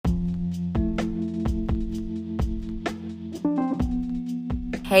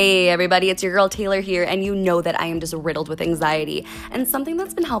Hey everybody, it's your girl Taylor here, and you know that I am just riddled with anxiety. And something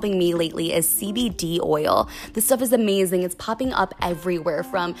that's been helping me lately is CBD oil. This stuff is amazing. It's popping up everywhere,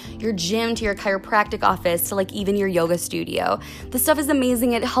 from your gym to your chiropractic office to like even your yoga studio. This stuff is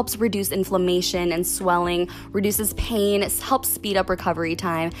amazing. It helps reduce inflammation and swelling, reduces pain, it helps speed up recovery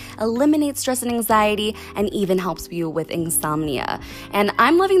time, eliminates stress and anxiety, and even helps you with insomnia. And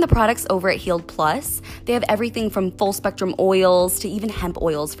I'm loving the products over at Healed Plus. They have everything from full spectrum oils to even hemp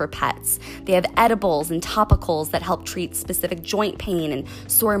oils for pets. They have edibles and topicals that help treat specific joint pain and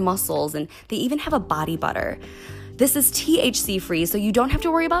sore muscles, and they even have a body butter. This is THC free, so you don't have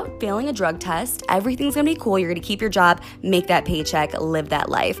to worry about failing a drug test. Everything's gonna be cool. You're gonna keep your job, make that paycheck, live that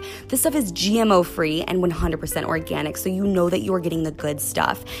life. This stuff is GMO free and 100% organic, so you know that you are getting the good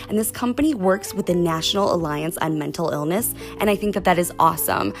stuff. And this company works with the National Alliance on Mental Illness, and I think that that is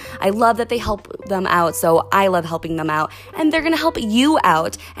awesome. I love that they help them out, so I love helping them out. And they're gonna help you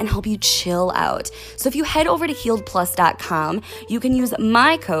out and help you chill out. So if you head over to healedplus.com, you can use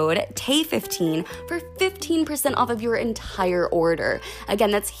my code TAY15 for 15% off of your entire order.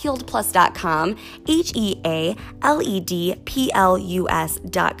 Again, that's healedplus.com,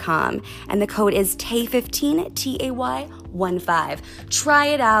 HEALEDPLUS.com. And the code is TAY15, TAY15. Try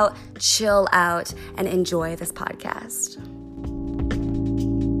it out, chill out, and enjoy this podcast.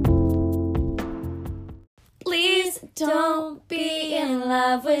 Please don't be in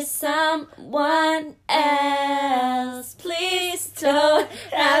love with someone else. Please don't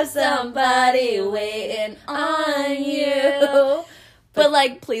have somebody waiting on you. But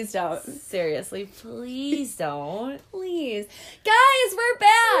like, please don't. Seriously, please don't. Please. Guys, we're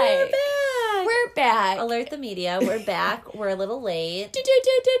back. We're back. Alert the media. We're back. We're a little late.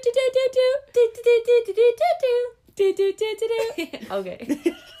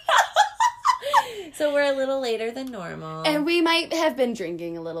 Okay. So we're a little later than normal. And we might have been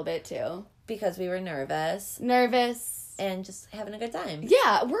drinking a little bit too. Because we were nervous. And just having a good time.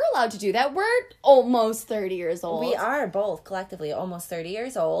 Yeah, we're allowed to do that. We're almost 30 years old. We are both collectively almost 30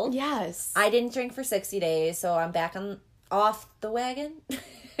 years old. Yes. I didn't drink for 60 days, so I'm back off the wagon.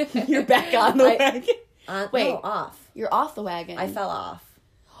 You're back on the wagon? Wait. No, off. You're off the wagon. I fell off.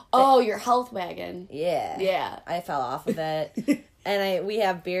 Oh, your health wagon. Yeah. Yeah. I fell off of it. And we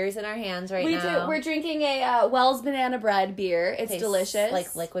have beers in our hands right now. We're drinking a Wells Banana Bread beer. It's delicious.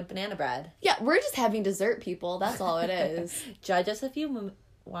 Like liquid banana bread. Yeah, we're just having dessert, people. That's all it is. Judge us if you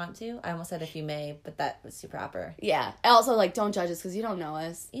want to. I almost said if you may, but that was too proper. Yeah. Also, like, don't judge us because you don't know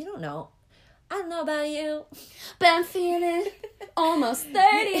us. You don't know. I don't know about you. But I'm feeling almost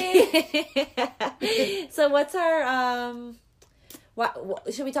 30. So what's our...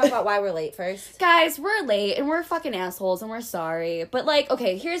 should we talk about why we're late first? Guys, we're late, and we're fucking assholes, and we're sorry. But, like,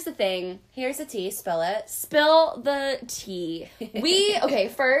 okay, here's the thing. Here's the tea. Spill it. Spill the tea.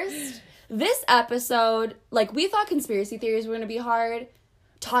 First, this episode, like, we thought conspiracy theories were going to be hard.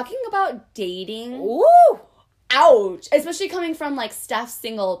 Talking about dating. Ooh! Ouch! Especially coming from, like, Steph's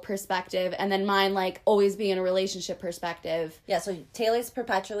single perspective, and then mine, like, always being in a relationship perspective. Yeah, so Taylor's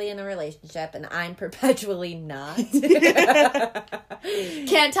perpetually in a relationship, and I'm perpetually not.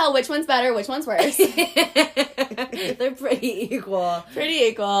 Can't tell which one's better, which one's worse. They're pretty equal. Pretty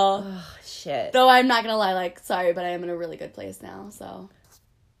equal. Oh, shit. Though I'm not gonna lie, like, sorry, but I am in a really good place now, so...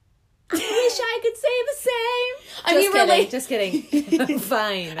 I wish I could say the same. Just kidding.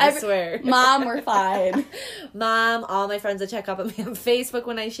 Fine, I swear. Mom, we're fine. Mom, all my friends that check up on me on Facebook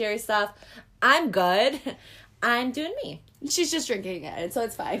when I share stuff. I'm good. I'm doing me. She's just drinking it, so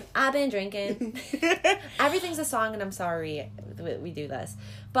it's fine. I've been drinking. Everything's a song, and I'm sorry we do this.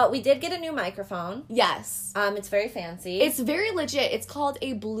 But we did get a new microphone. Yes. It's very fancy. It's very legit. It's called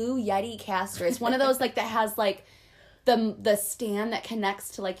a Blue Yeti caster. It's one of those, like, that has, like... the stand that connects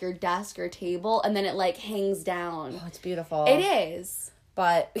to, like, your desk or table, and then it, like, hangs down. Oh, it's beautiful. It is.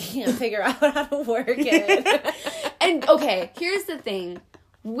 But we can't figure out how to work it. And, okay, here's the thing.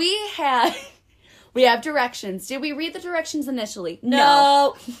 We have directions. Did we read the directions initially?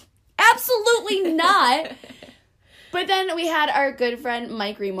 No. Absolutely not. But then we had our good friend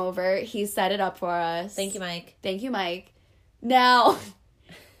Mike Remover. He set it up for us. Thank you, Mike. Thank you, Mike. Now...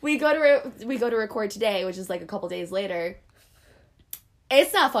 We go to record today, which is like a couple days later.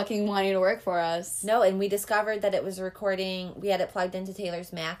 It's not fucking wanting to work for us. No, and we discovered that it was recording. We had it plugged into Taylor's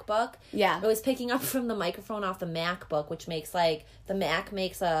MacBook. Yeah. It was picking up from the microphone off the MacBook, which makes the Mac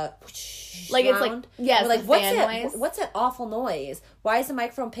makes a like sound. It's like, yes, like, what's that awful noise? Why is the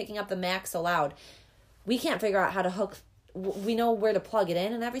microphone picking up the Mac so loud? We can't figure out how to hook. We know where to plug it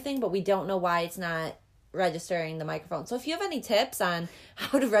in and everything, but we don't know why it's not registering the microphone. So if you have any tips on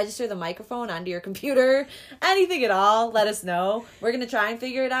how to register the microphone onto your computer, anything at all, let us know. We're going to try and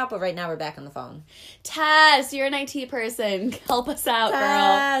figure it out, but right now we're back on the phone. Tess, you're an IT person. Help us out, girl.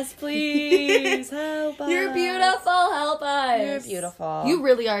 Yes, please help us. You're beautiful. Help us. You're beautiful. You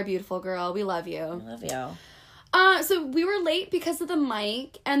really are beautiful, girl. We love you. I love you. So we were late because of the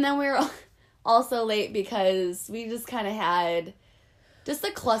mic, and then we were also late because we just kind of had just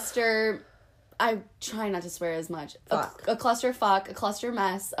a cluster. I try not to swear as much. A cluster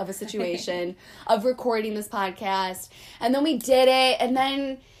mess of a situation of recording this podcast. And then we did it, and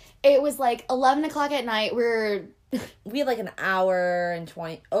then it was like 11 o'clock at night. We had like an hour and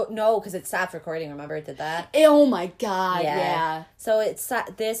 20. Oh, no, because it stopped recording. Remember it did that? Oh my God, yeah. So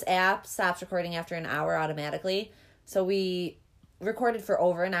this app stops recording after an hour automatically. So we recorded for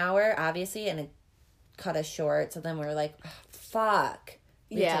over an hour, obviously, and it got us short. So then we were like, oh, fuck.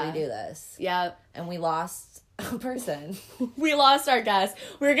 Wait till we do this. Yeah. And we lost a person. We lost our guest.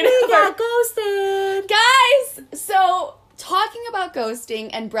 We got ghosted. Guys, so talking about ghosting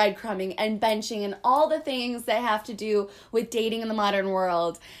and breadcrumbing and benching and all the things that have to do with dating in the modern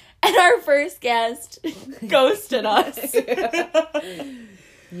world. And our first guest ghosted us.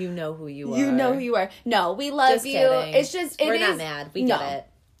 You know who you are. You know who you are. No, we love just you. Kidding. It's just, we're not mad. We get it.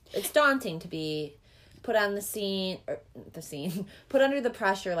 It's daunting to be put on put under the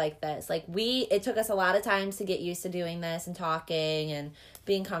pressure like this. Like it took us a lot of times to get used to doing this and talking and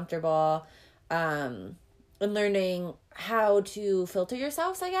being comfortable, and learning how to filter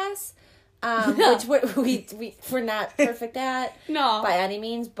yourselves, I guess. Which we're not perfect at. No. By any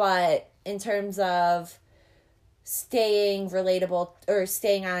means, but in terms of staying relatable or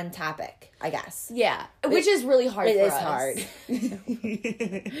staying on topic, I guess. Yeah. Which is really hard for us. It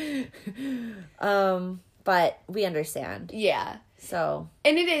is hard. But we understand. Yeah. So.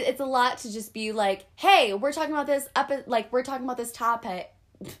 And it's a lot to just be like, hey, we're talking about this we're talking about this topic.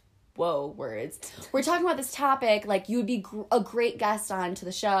 Whoa, words. We're talking about this topic, like, you would be a great guest on to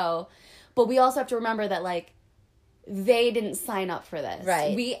the show. But we also have to remember that, like, they didn't sign up for this.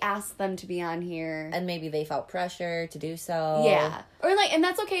 Right. We asked them to be on here. And maybe they felt pressure to do so. Yeah. Or, like, and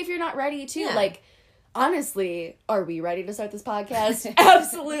that's okay if you're not ready, too. Yeah. Like, honestly, are we ready to start this podcast?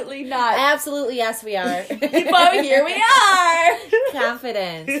 Absolutely not. Absolutely, yes, we are. But here we are.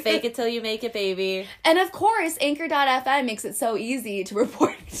 Confidence. Fake it till you make it, baby. And of course, Anchor.fm makes it so easy to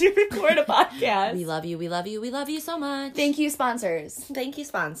record a podcast. We love you. We love you. We love you so much. Thank you, sponsors. Thank you,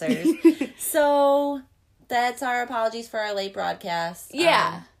 sponsors. So, that's our apologies for our late broadcast.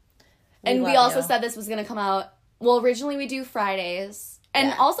 Yeah. And we also said this was going to come out. Well, originally we do Fridays.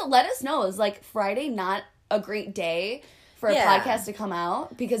 And also let us know, is like Friday not a great day for a podcast to come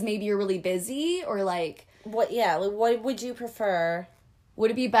out? Because maybe you're really busy, or like... What would you prefer?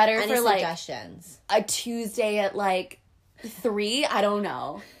 Would it be better Any for like suggestions? A Tuesday at like 3? I don't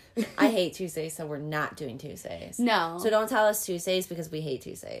know. I hate Tuesdays, so we're not doing Tuesdays. No. So don't tell us Tuesdays because we hate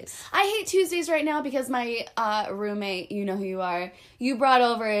Tuesdays. I hate Tuesdays right now because my roommate, you know who you are, you brought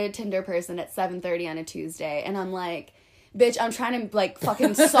over a Tinder person at 7:30 on a Tuesday, and I'm like, bitch, I'm trying to like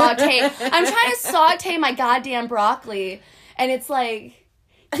fucking saute my goddamn broccoli, and it's like,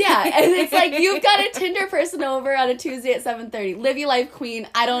 yeah, and it's like, you've got a Tinder person over on a Tuesday at 7:30. Live your life, queen.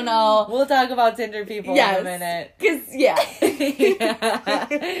 I don't know. We'll talk about Tinder people in a minute. Cause yeah.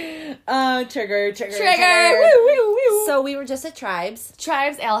 Trigger. Woo, woo, woo. So we were just at Tribes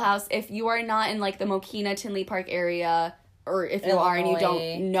Ale House. If you are not in like the Mokina Tinley Park area, or if you are and you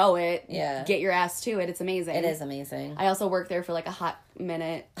don't know it, get your ass to it. It's amazing. It is amazing. I also worked there for like a hot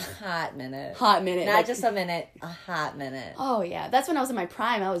minute. Hot minute. Not like, just a minute. A hot minute. Oh, yeah. That's when I was in my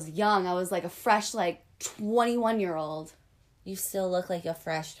prime. I was young. I was like a fresh, like, 21-year-old. You still look like a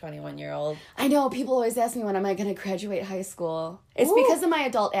fresh 21-year-old. I know. People always ask me, when am I going to graduate high school? It's because of my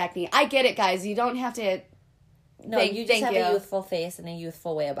adult acne. I get it, guys. You don't have to... No, you just have a youthful face and a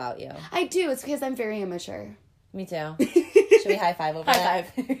youthful way about you. I do. It's because I'm very immature. Me too. Should we high five over that? High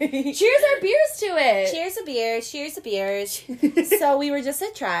five. Cheers our beers to it. Cheers to beers. Cheers to beers. So we were just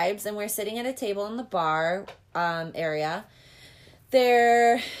at Tribes, and we're sitting at a table in the bar area.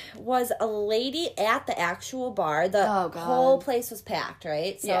 There was a lady at the actual bar. The whole place was packed,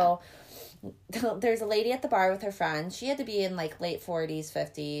 right? So there's a lady at the bar with her friends. She had to be in like late 40s,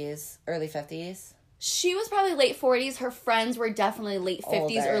 50s, early 50s. She was probably late 40s. Her friends were definitely late 50s,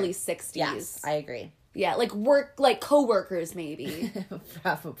 Older. early 60s. Yes, I agree. Yeah, like co-workers maybe.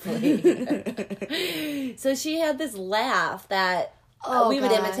 Probably. So she had this laugh that we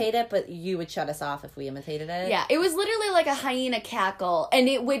would imitate it, but you would shut us off if we imitated it. Yeah, it was literally like a hyena cackle, and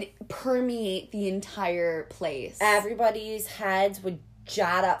it would permeate the entire place. Everybody's heads would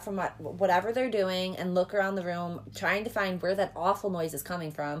jot up from whatever they're doing and look around the room, trying to find where that awful noise is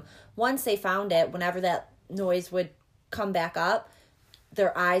coming from. Once they found it, whenever that noise would come back up,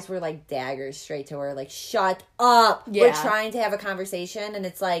 their eyes were like daggers straight to her, like, shut up. Yeah. We're trying to have a conversation. And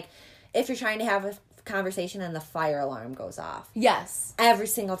it's like, if you're trying to have a conversation and the fire alarm goes off. Yes. Every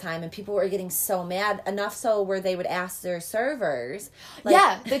single time. And people were getting so mad, enough so where they would ask their servers. Like,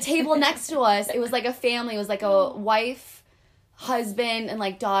 Yeah, the table next to us, it was like a family. It was like a wife, husband, and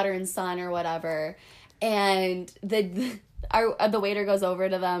like daughter and son or whatever. And the waiter goes over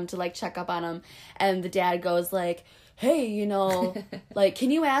to them to like check up on them. And the dad goes like, hey, you know, like, can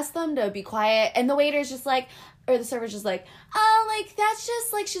you ask them to be quiet? And the waiter's just like, or the server's just like, oh, like, that's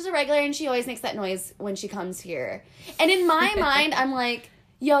just, like, she's a regular and she always makes that noise when she comes here. And in my mind, I'm like,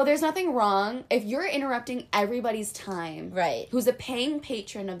 yo, there's nothing wrong if you're interrupting everybody's time. Right. Who's a paying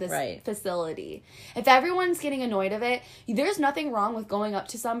patron of this Right. facility. If everyone's getting annoyed of it, there's nothing wrong with going up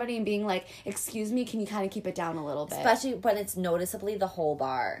to somebody and being like, excuse me, can you kind of keep it down a little bit? Especially when it's noticeably the whole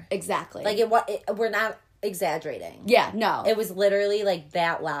bar. Exactly. Like, we're not exaggerating. Yeah, no. It was literally like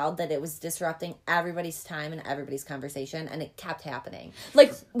that loud that it was disrupting everybody's time and everybody's conversation, and it kept happening.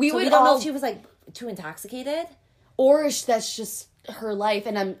 Like, we So would we don't know all... if she was like too intoxicated. Or that's just her life,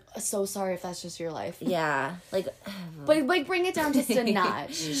 and I'm so sorry if that's just your life. Yeah, like, But, like, bring it down just a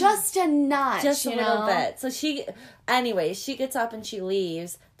notch. Just a notch, just a you little know? bit. So she gets up and she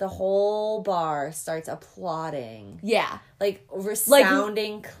leaves. The whole bar starts applauding. Yeah. Like,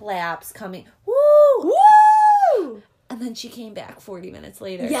 resounding claps coming. Woo! Woo! And then she came back 40 minutes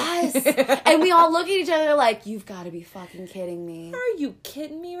later. Yes. And we all look at each other like, you've got to be fucking kidding me. Are you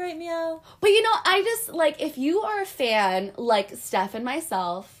kidding me right meow? But, you know, I just, like, if you are a fan, like Steph and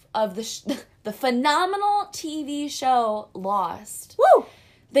myself, of the phenomenal TV show Lost, Woo!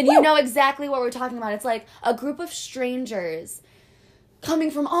 then you know exactly what we're talking about. It's like a group of strangers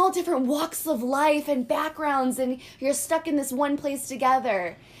coming from all different walks of life and backgrounds, and you're stuck in this one place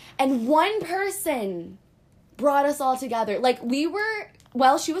together. And one person brought us all together. Like, we were,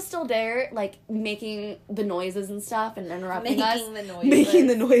 well, she was still there, like, making the noises and stuff and interrupting us. Making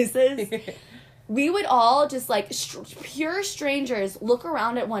the noises. We would all just, like, pure strangers look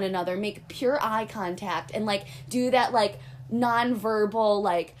around at one another, make pure eye contact, and, like, do that, like, non-verbal,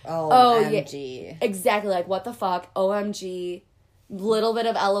 like, OMG. yeah, exactly, like, what the fuck, OMG, little bit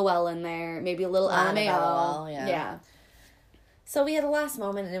of LOL in there, maybe a little LMAO. LOL, yeah. So we had a last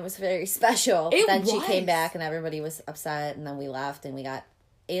moment, and it was very special. Then she came back, and everybody was upset, and then we left, and we got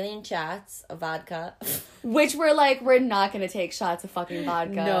alien shots of vodka. Which we're like, we're not going to take shots of fucking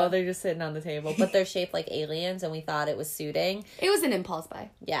vodka. No, they're just sitting on the table. But they're shaped like aliens, and we thought it was suiting. It was an impulse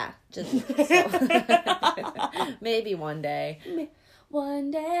buy. Yeah. Just so. Maybe one day.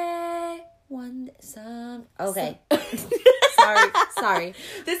 One day. Okay. Sorry.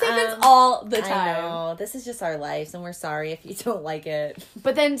 This happens all the time. I know. This is just our lives, and we're sorry if you don't like it.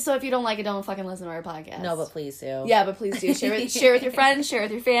 But then, so if you don't like it, don't fucking listen to our podcast. No, but please do. Yeah, but please do. Share with your friends, share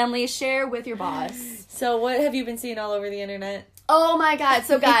with your family, share with your boss. So what have you been seeing all over the internet? Oh my god.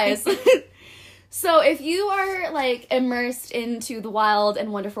 So guys, so if you are like immersed into the wild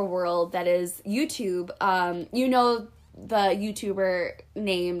and wonderful world that is YouTube, you know the YouTuber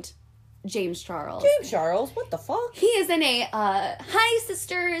named James Charles. James Charles? What the fuck? He is in a Honey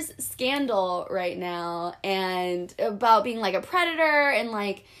Sisters scandal right now, and about being like a predator and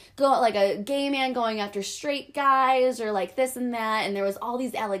like like a gay man going after straight guys or like this and that, and there was all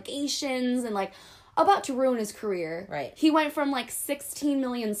these allegations and like about to ruin his career. Right. He went from like 16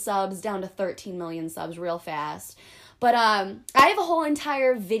 million subs down to 13 million subs real fast. But I have a whole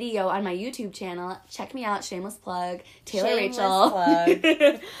entire video on my YouTube channel. Check me out, shameless plug, Taylor Rachel.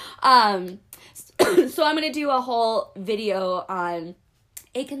 So I'm gonna do a whole video on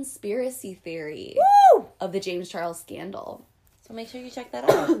a conspiracy theory of the James Charles scandal. So make sure you check that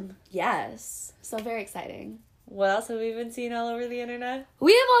out. Yes. So very exciting. What else have we been seeing all over the internet?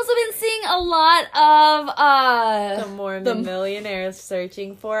 We have also been seeing a lot of The Mormon millionaires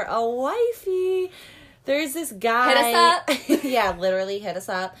searching for a wifey. There's this guy. Hit us up. Yeah, literally hit us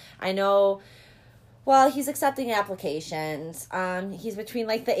up. I know. Well, he's accepting applications. He's between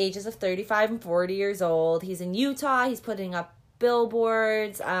like the ages of 35 and 40 years old. He's in Utah. He's putting up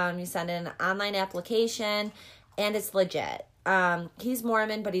billboards. You send in an online application, and it's legit. He's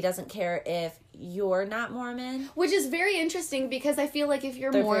Mormon, but he doesn't care if you're not Mormon. Which is very interesting because I feel like if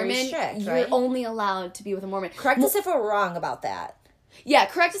you're They're Mormon, very strict, you're right? only allowed to be with a Mormon. Correct us if we're wrong about that. Yeah,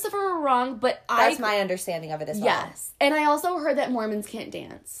 correct us if we're wrong, but That's my understanding of it as well. Yes. And I also heard that Mormons can't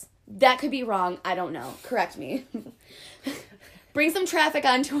dance. That could be wrong. I don't know. Correct me. Bring some traffic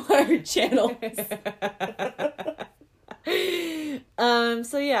onto our channel.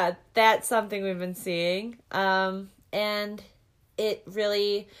 So yeah, that's something we've been seeing. And it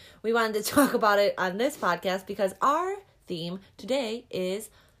really, we wanted to talk about it on this podcast because our theme today is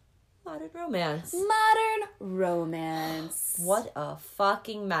modern romance. Modern romance. What a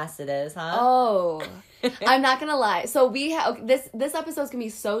fucking mess it is, huh? Oh, I'm not gonna lie. So we have this episode's gonna be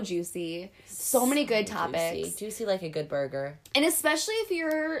so juicy. So many good topics. Juicy like a good burger. And especially if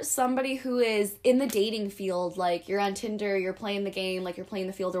you're somebody who is in the dating field, like you're on Tinder, you're playing the game, like you're playing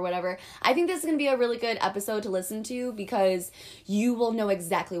the field or whatever. I think this is going to be a really good episode to listen to because you will know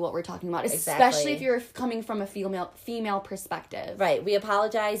exactly what we're talking about, especially if you're coming from a female perspective. Right. We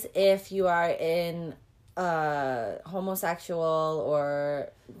apologize if you are in homosexual or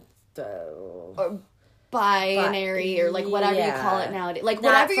binary or like whatever you call it nowadays. Like not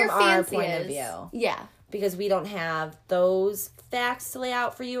whatever your fancy point is. Of view. Yeah. Because we don't have those facts to lay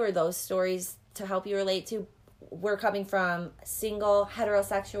out for you or those stories to help you relate to. We're coming from single,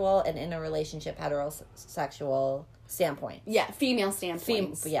 heterosexual, and in a relationship heterosexual standpoint. Yeah, female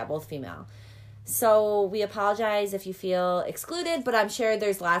standpoint. Both female. So we apologize if you feel excluded, but I'm sure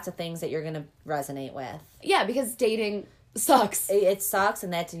there's lots of things that you're going to resonate with. Yeah, because dating sucks. It sucks,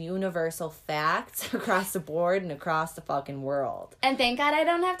 and that's a universal fact across the board and across the fucking world. And thank God I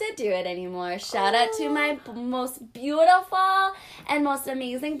don't have to do it anymore. Shout out to my most beautiful and most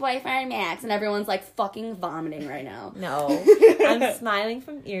amazing boyfriend, Max. And everyone's like fucking vomiting right now. No. I'm smiling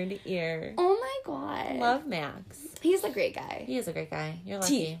from ear to ear. Oh my God. Love Max. He's a great guy. He is a great guy. You're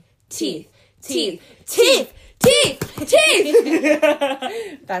lucky. Teeth.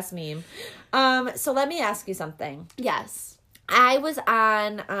 Best meme. So let me ask you something. Yes. I was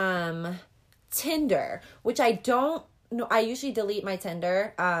on Tinder, which I don't know. I usually delete my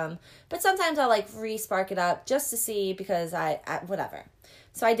Tinder, but sometimes I'll like re-spark it up just to see because I whatever.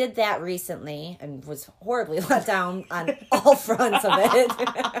 So I did that recently and was horribly let down on all fronts of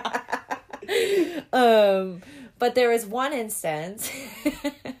it. But there was one instance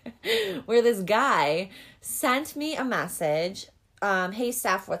where this guy sent me a message. Hey,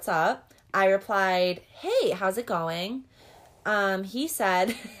 Steph, what's up? I replied, hey, how's it going? He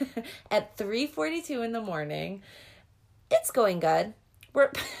said at 3:42 in the morning, it's going good.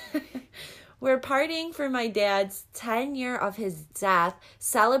 We're partying for my dad's 10 year of his death,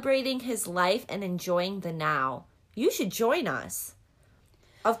 celebrating his life and enjoying the now. You should join us.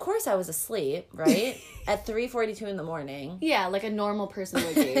 Of course I was asleep, right? At 3:42 in the morning. Yeah, like a normal person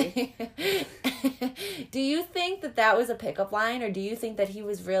would be. Do you think that was a pickup line, or do you think that he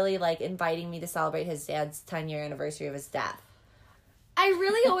was really like inviting me to celebrate his dad's 10-year anniversary of his death? I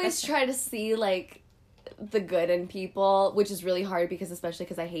really always try to see like the good in people, which is really hard especially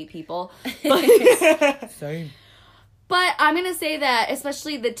because I hate people. Same. But I'm going to say that,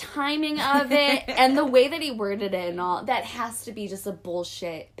 especially the timing of it and the way that he worded it and all, that has to be just a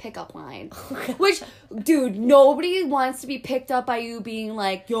bullshit pickup line. Which, dude, nobody wants to be picked up by you being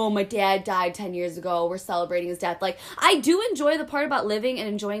like, yo, my dad died 10 years ago. We're celebrating his death. Like, I do enjoy the part about living and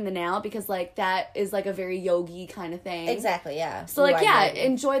enjoying the now because, like, that is, like, a very yogi kind of thing. Exactly, yeah. So, like, yeah,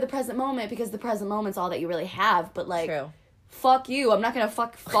 enjoy the present moment because the present moment's all that you really have. But, like, true. Fuck you. I'm not going to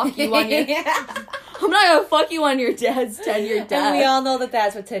fuck you on your... I'm not going to fuck you on your dad's 10-year death. And we all know that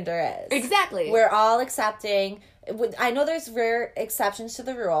that's what Tinder is. Exactly. We're all accepting. I know there's rare exceptions to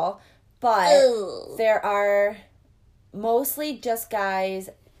the rule, but there are mostly just guys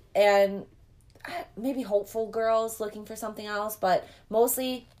and maybe hopeful girls looking for something else, but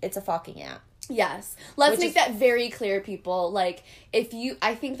mostly it's a fucking app. Yes. Let's make that very clear, people. Like, I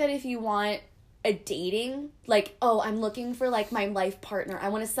think that if you want a dating, like, oh, I'm looking for, like, my life partner. I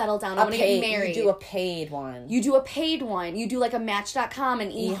want to settle down. I want to get married. You do a paid one. You do a paid one. You do, like, a Match.com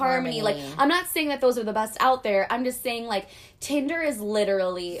and eHarmony. Like, I'm not saying that those are the best out there. I'm just saying, like, Tinder is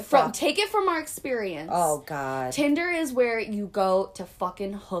literally, take it from our experience. Oh, God. Tinder is where you go to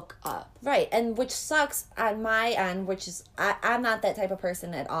fucking hook up. Right, and which sucks on my end, which is, I'm not that type of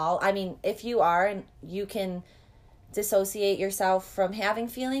person at all. I mean, if you are, and you can dissociate yourself from having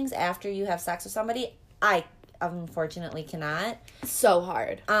feelings after you have sex with somebody, I unfortunately cannot. So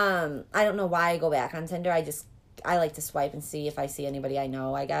hard. I don't know why I go back on Tinder. I like to swipe and see if I see anybody I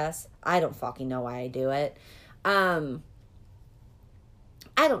know, I guess. I don't fucking know why I do it. I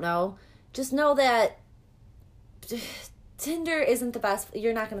don't know. Just know that Tinder isn't the best.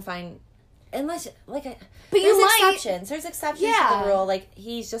 You're not going to find, unless, like, but there's exceptions. There's exceptions to the rule. Like,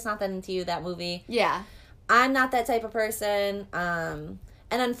 he's just not that into you, that movie. Yeah. I'm not that type of person. And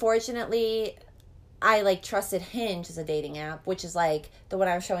unfortunately, I, like, trusted Hinge as a dating app, which is, like, the one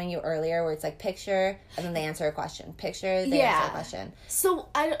I was showing you earlier, where it's, like, picture, and then they answer a question. Picture, they answer a question. So,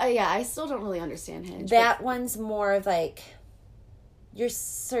 I still don't really understand Hinge. That one's more of, like, you're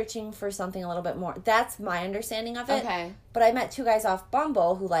searching for something a little bit more. That's my understanding of it. Okay. But I met 2 guys off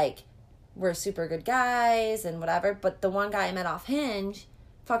Bumble who, like, were super good guys and whatever. But the one guy I met off Hinge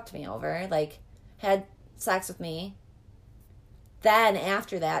fucked me over. Like, had sex with me. Then,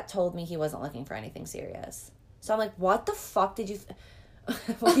 after that, told me he wasn't looking for anything serious. So I'm like, what the fuck did you...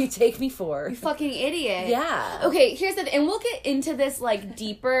 what do you take me for? You fucking idiot. Yeah. Okay, here's the... And we'll get into this, like,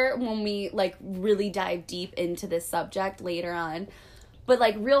 deeper when we, like, really dive deep into this subject later on. But,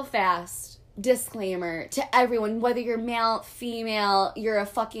 like, real fast, disclaimer to everyone, whether you're male, female, you're a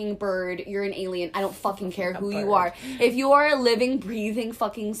fucking bird, you're an alien, I don't fucking care who you are. If you are a living, breathing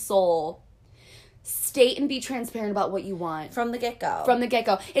fucking soul, state and be transparent about what you want. From the get-go. From the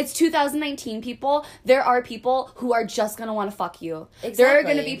get-go. It's 2019, people. There are people who are just going to want to fuck you. Exactly. There are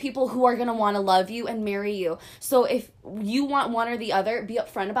going to be people who are going to want to love you and marry you. So if you want one or the other, be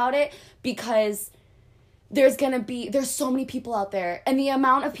upfront about it, because there's so many people out there. And the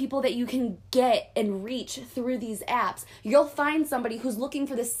amount of people that you can get and reach through these apps, you'll find somebody who's looking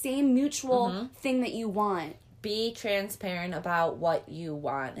for the same mutual thing that you want. Be transparent about what you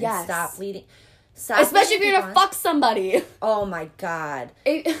want. And Yes. stop leading... Especially if you're going to fuck somebody. Oh my God.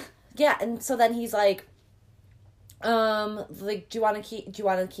 Yeah, and so then he's like, do you want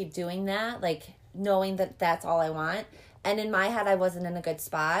to keep doing that? Like, knowing that that's all I want. And in my head, I wasn't in a good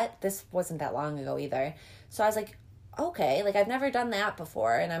spot. This wasn't that long ago either. So I was like, okay, like, I've never done that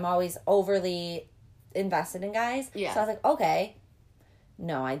before, and I'm always overly invested in guys. Yeah. So I was like, okay.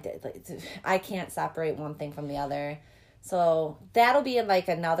 No, I can't separate one thing from the other. So that'll be in, like,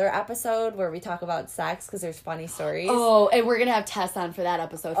 another episode where we talk about sex, because there's funny stories. Oh, and we're going to have Tess on for that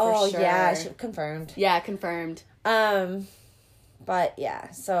episode for sure. Oh, yeah, confirmed. Yeah, confirmed. But,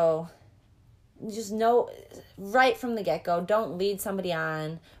 yeah, so just know right from the get-go, don't lead somebody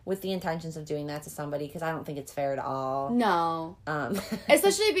on with the intentions of doing that to somebody, because I don't think it's fair at all. No.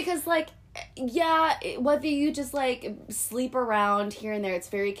 Especially because, like, yeah, whether you just, like, sleep around here and there, it's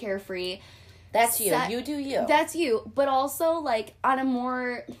very carefree. That's you. You do you. That's you. But also, like, on a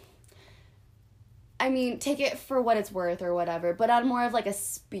more... I mean, take it for what it's worth or whatever, but on more of, like, a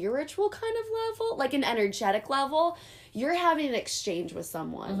spiritual kind of level, like an energetic level, you're having an exchange with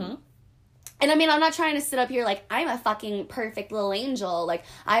someone. Mm-hmm. And, I mean, I'm not trying to sit up here like, I'm a fucking perfect little angel. Like,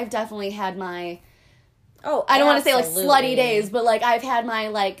 I've definitely had my... Oh, I don't want to say, like, absolutely. slutty days, but, like, I've had my,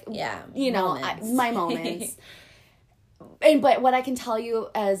 like... Yeah, you know, moments. my moments. But what I can tell you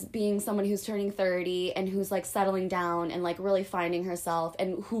as being someone who's turning 30 and who's, like, settling down and, like, really finding herself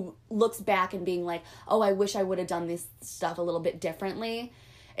and who looks back and being like, oh, I wish I would have done this stuff a little bit differently.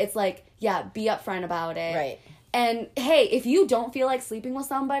 It's like, yeah, be upfront about it. Right. And, hey, if you don't feel like sleeping with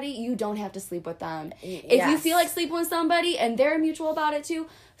somebody, you don't have to sleep with them. If you feel like sleeping with somebody and they're mutual about it too,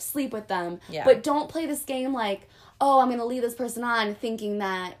 sleep with them. Yeah. But don't play this game like, oh, I'm going to leave this person on thinking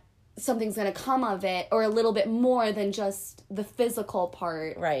that something's going to come of it, or a little bit more than just the physical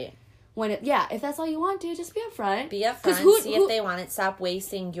part. Right. If that's all you want, dude, just be upfront. Be upfront, see if they want it. Stop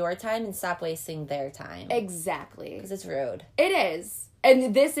wasting your time and stop wasting their time. Exactly. Because it's rude. It is.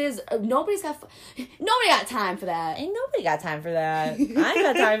 And this is, nobody got time for that. Ain't nobody got time for that. I ain't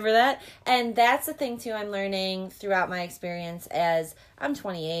got time for that. And that's the thing, too, I'm learning throughout my experience as I'm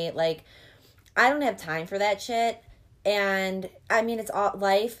 28. Like, I don't have time for that shit. And, I mean, it's all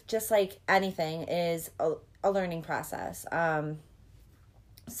life, just like anything, is a learning process.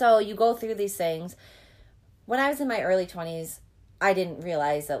 So you go through these things. When I was in my early 20s, I didn't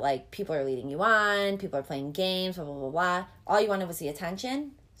realize that, like, people are leading you on, people are playing games, blah, blah, blah, blah. All you wanted was the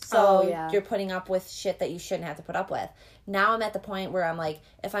attention. So you're putting up with shit that you shouldn't have to put up with. Now I'm at the point where I'm like,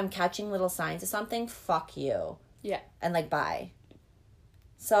 if I'm catching little signs of something, fuck you. Yeah. And, like, bye.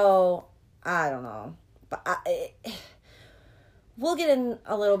 So, I don't know. But we'll get in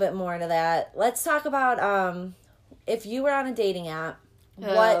a little bit more into that. Let's talk about if you were on a dating app,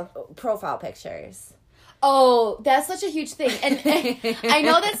 what profile pictures? Oh, that's such a huge thing. And I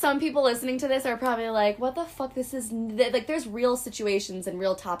know that some people listening to this are probably like, what the fuck, this is... Like, there's real situations and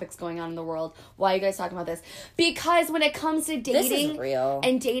real topics going on in the world. Why are you guys talking about this? Because when it comes to dating... This is real.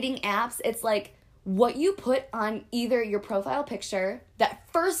 And dating apps, it's like... What you put on either your profile picture, that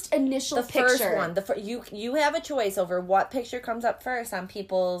first initial picture. The first one. You have a choice over what picture comes up first on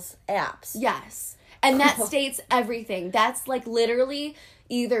people's apps. Yes. And that states everything. That's, like, literally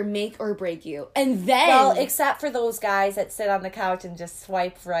either make or break you. And then... Well, except for those guys that sit on the couch and just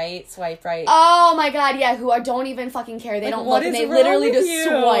swipe right. Oh, my God, yeah, don't even fucking care. They don't look, and they literally just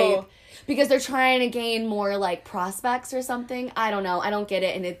swipe. Because they're trying to gain more, like, prospects or something. I don't know. I don't get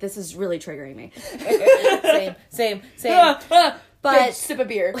it, and this is really triggering me. Same. But sip a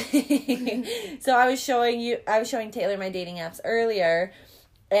beer. So I was showing Taylor my dating apps earlier,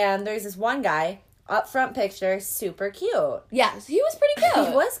 and there's this one guy, up front picture, super cute. Yes, he was pretty cute.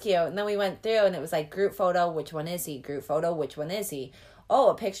 He was cute. And then we went through, and it was like, group photo, which one is he? Group photo, which one is he? Oh,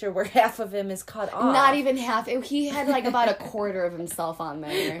 a picture where half of him is cut off. Not even half. He had like about a quarter of himself on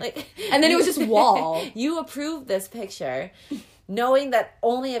there. And then it was just wall. You approved this picture knowing that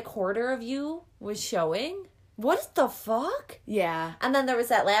only a quarter of you was showing? What the fuck? Yeah. And then there was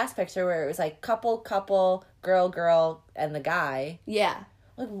that last picture where it was like couple, girl, and the guy. Yeah.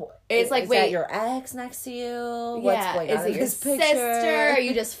 Like, it's like, is wait, that your ex next to you? What's going on? Is it in your this picture? sister? Are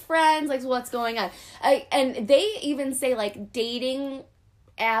you just friends? Like, what's going on? And they even say like dating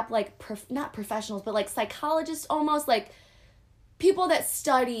app, like not professionals, but like psychologists, almost like people that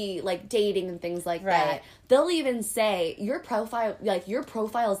study like dating and things like that. They'll even say your profile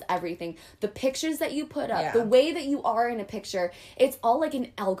is everything. The pictures that you put up, the way that you are in a picture, it's all like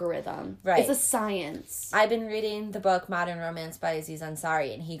an algorithm. Right. It's a science. I've been reading the book Modern Romance by Aziz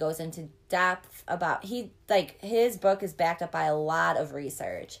Ansari, and he goes into depth about his book is backed up by a lot of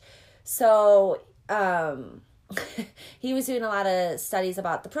research. So he was doing a lot of studies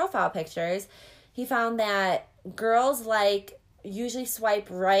about the profile pictures. He found that girls usually swipe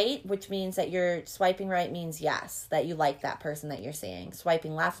right, which means that you're swiping right means yes, that you like that person that you're seeing.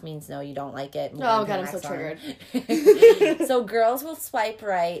 Swiping left means no, you don't like it. Oh, God, I'm so triggered. So girls will swipe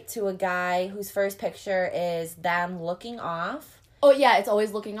right to a guy whose first picture is them looking off. Oh, yeah, it's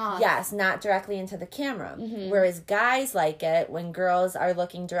always looking off. Yes, not directly into the camera. Mm-hmm. Whereas guys like it when girls are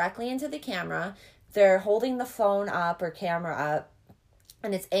looking directly into the camera, they're holding the phone up or camera up,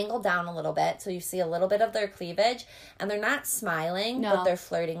 and it's angled down a little bit, so you see a little bit of their cleavage, and they're not smiling, but they're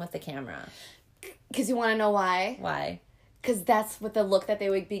flirting with the camera. Because you want to know why? Why? Because that's what the look that they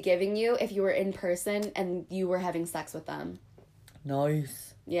would be giving you if you were in person and you were having sex with them.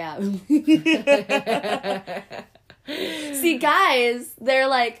 Nice. Yeah. See, guys, they're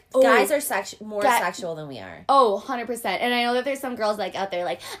like... Oh, guys are more sexual than we are. Oh, 100%. And I know that there's some girls like out there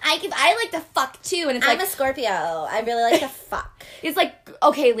like, I like to fuck too. And it's I'm like... a Scorpio. I really like to fuck. It's like,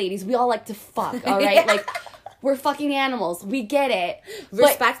 okay, ladies, we all like to fuck, all right? Like, we're fucking animals. We get it.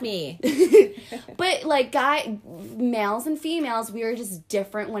 Respect me. But, like, males and females, we are just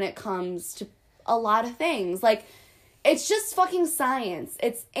different when it comes to a lot of things. Like, it's just fucking science.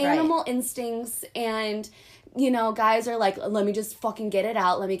 It's animal instincts, and... You know, guys are like, let me just fucking get it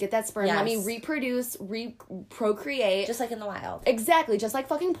out. Let me get that sperm. Yes. Let me reproduce, procreate. Just like in the wild. Exactly. Just like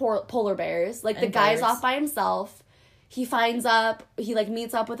fucking polar bears. Like, and the guy's off by himself. He meets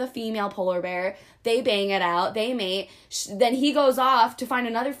up with a female polar bear. They bang it out. They mate. Then he goes off to find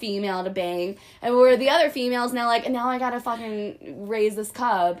another female to bang. And where the other female's now like, now I gotta fucking raise this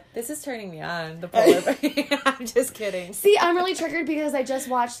cub. This is turning me on, the polar bear. I'm just kidding. See, I'm really triggered because I just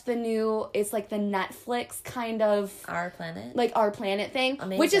watched it's like the Netflix kind of... Our Planet? Like Our Planet thing.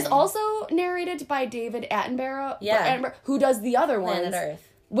 Amazing. Which is also narrated by David Attenborough. Yeah. Who does the other ones. Planet Earth.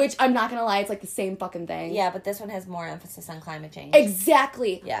 Which, I'm not gonna lie, it's like the same fucking thing. Yeah, but this one has more emphasis on climate change.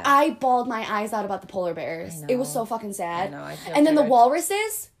 Exactly. Yeah. I bawled my eyes out about the polar bears. I know. It was so fucking sad. I know, I feel And then the triggered.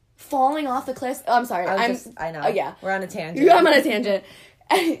 walruses falling off the cliffs. Oh, I'm sorry. I know. Oh, yeah. We're on a tangent. I'm on a tangent.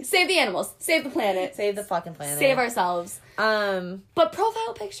 Save the animals. Save the planet. Save the fucking planet. Save ourselves. But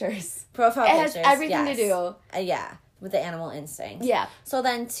profile pictures. It has everything to do. Yeah. With the animal instinct. Yeah. So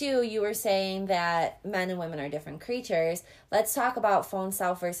then, too, you were saying that men and women are different creatures. Let's talk about phone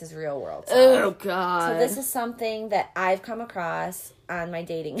self versus real world self. Oh, God. So this is something that I've come across on my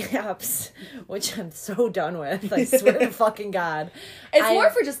dating apps, which I'm so done with. I swear to fucking God. It's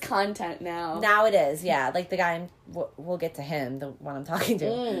more for just content now. Now it is, yeah. Like the guy, we'll get to him, the one I'm talking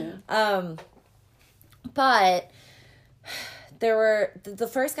to. But there were, the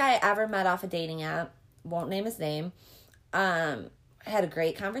first guy I ever met off a dating app, won't name his name, had a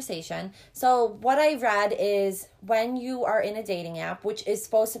great conversation. So what I read is when you are in a dating app, which is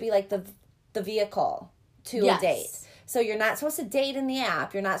supposed to be like the vehicle to a date. So you're not supposed to date in the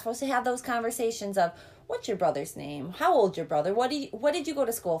app. You're not supposed to have those conversations of, what's your brother's name? How old's your brother? What did you go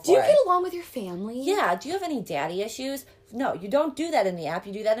to school for? Do you get along with your family? Yeah. Do you have any daddy issues? No, you don't do that in the app.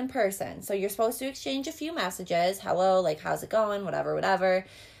 You do that in person. So you're supposed to exchange a few messages. Hello, like, how's it going? Whatever.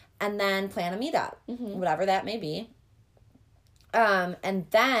 And then plan a meetup, whatever that may be. And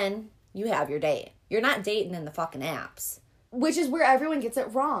then you have your date. You're not dating in the fucking apps. Which is where everyone gets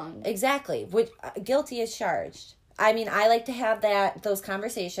it wrong. Exactly. Which guilty is charged. I mean, I like to have those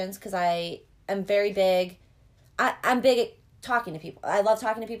conversations because I am very big. I'm big at talking to people. I love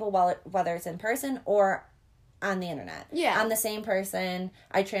talking to people, whether it's in person or on the internet. Yeah. I'm the same person.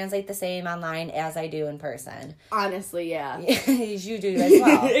 I translate the same online as I do in person. Honestly, yeah. You do as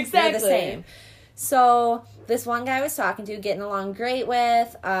well. Exactly. You're the same. So this one guy I was talking to, getting along great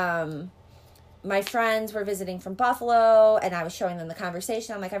with, my friends were visiting from Buffalo, and I was showing them the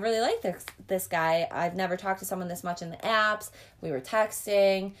conversation. I'm like, I really like this guy. I've never talked to someone this much in the apps. We were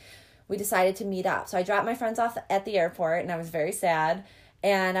texting. We decided to meet up. So I dropped my friends off at the airport, and I was very sad.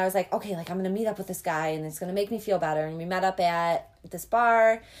 And I was like, okay, like I'm going to meet up with this guy, and it's going to make me feel better. And we met up at this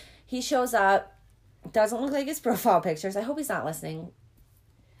bar. He shows up. Doesn't look like his profile pictures. I hope he's not listening.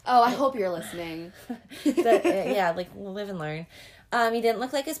 Oh, I hope you're listening. Yeah, like, live and learn. He didn't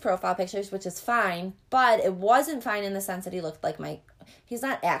look like his profile pictures, which is fine, but it wasn't fine in the sense that he looked like he's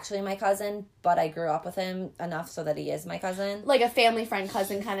not actually my cousin, but I grew up with him enough so that he is my cousin. Like a family friend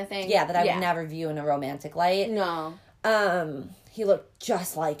cousin kind of thing. Yeah, that I would never view in a romantic light. No. He looked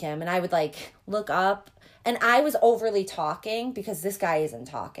just like him, and I would, like, look up, and I was overly talking because this guy isn't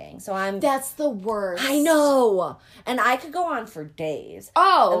talking, so That's the worst. I know! And I could go on for days.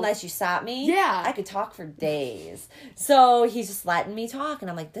 Oh. Unless you stop me. Yeah. I could talk for days. So he's just letting me talk, and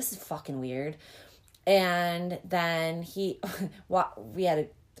I'm like, this is fucking weird. And then we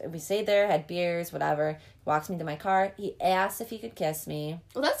stayed there, had beers, whatever. He walks me to my car. He asked if he could kiss me.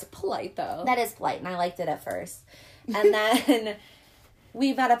 Well, that's polite, though. That is polite, and I liked it at first. And then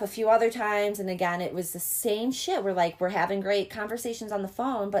we met up a few other times, and again, it was the same shit. We're having great conversations on the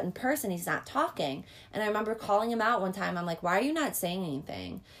phone, but in person, he's not talking. And I remember calling him out one time. I'm like, why are you not saying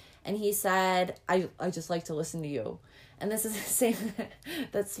anything? And he said, I just like to listen to you. And this is the same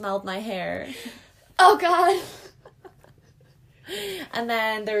that smelled my hair. Oh, God. And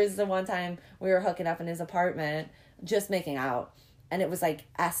then there was the one time we were hooking up in his apartment, just making out. And it was, like,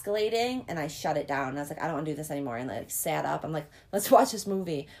 escalating, and I shut it down. And I was like, I don't want to do this anymore. And, like, sat up. I'm like, let's watch this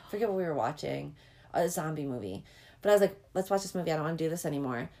movie. I forget what we were watching. A zombie movie. But I was like, let's watch this movie. I don't want to do this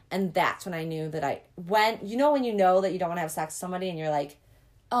anymore. And that's when I knew that when you know that you don't want to have sex with somebody, and you're like,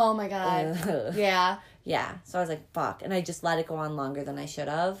 Oh, my God. ugh. Yeah. Yeah. So I was like, fuck. And I just let it go on longer than I should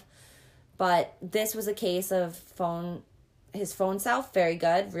have. But this was a case of his phone self, very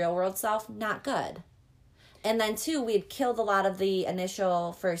good. Real world self, not good. And then, too, we had killed a lot of the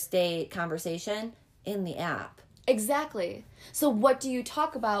initial first date conversation in the app. Exactly. So what do you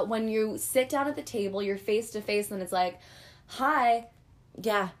talk about when you sit down at the table, you're face to face, and it's like, hi.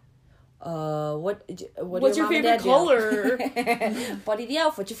 Yeah. What's your favorite color? Buddy the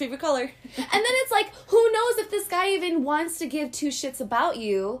elf, what's your favorite color? And then it's like, who knows if this guy even wants to give two shits about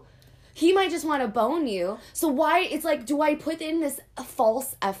you. He might just want to bone you. So why, it's like, do I put in this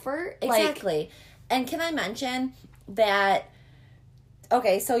false effort? Exactly. And can I mention that,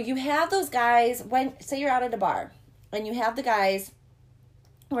 okay, so you have those guys, say you're out at a bar, and you have the guys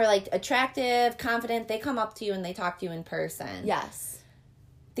who are, like, attractive, confident, they come up to you and they talk to you in person. Yes.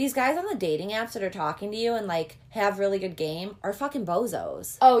 These guys on the dating apps that are talking to you and, like, have really good game are fucking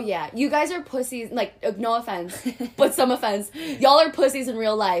bozos. Oh, yeah. You guys are pussies. Like, no offense, but some offense. Y'all are pussies in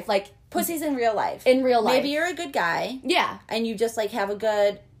real life. Like, pussies in real life. In real life. Maybe you're a good guy. Yeah. And you just, like, have a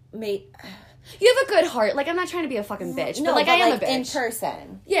good mate. You have a good heart. Like, I'm not trying to be a fucking bitch, but, like, I am a bitch. In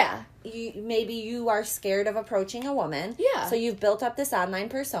person. Yeah. Maybe you are scared of approaching a woman. Yeah. So you've built up this online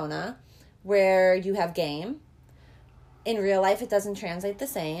persona where you have game. In real life, it doesn't translate the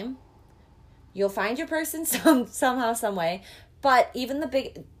same. You'll find your person somehow, some way. But even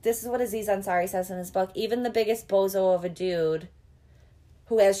this is what Aziz Ansari says in his book, even the biggest bozo of a dude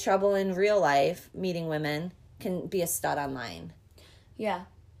who has trouble in real life meeting women can be a stud online. Yeah.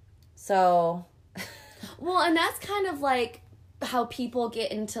 So. Well, and that's kind of like how people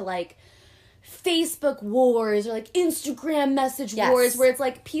get into, like, Facebook wars or, like, Instagram message wars, where it's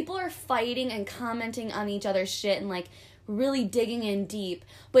like people are fighting and commenting on each other's shit and, like, really digging in deep.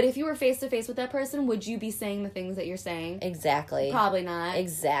 But if you were face to face with that person, would you be saying the things that you're saying? Exactly. Probably not.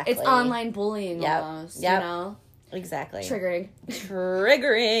 Exactly. It's online bullying almost, you know? Exactly.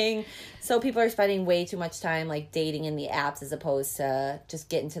 Triggering. So people are spending way too much time, like, dating in the apps as opposed to just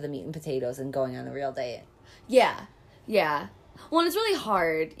getting to the meat and potatoes and going on a real date. Yeah. Yeah. Well, and it's really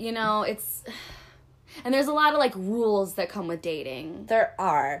hard, you know? And there's a lot of, like, rules that come with dating. There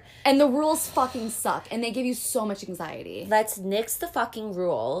are. And the rules fucking suck. And they give you so much anxiety. Let's nix the fucking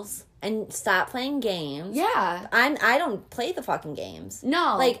rules and stop playing games. Yeah. I don't play the fucking games.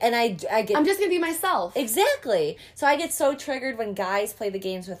 No. Like, and I get... I'm just gonna be myself. Exactly. So I get so triggered when guys play the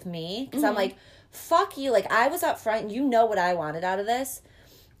games with me. Because I'm like, fuck you. Like, I was up front. You know what I wanted out of this.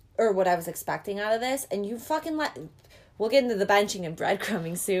 Or what I was expecting out of this. And you fucking We'll get into the benching and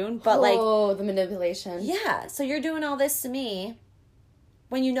breadcrumbing soon, but, like... Oh, the manipulation. Yeah, so you're doing all this to me,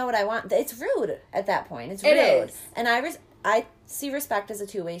 when you know what I want. It's rude at that point. It's rude. It is. And I see respect as a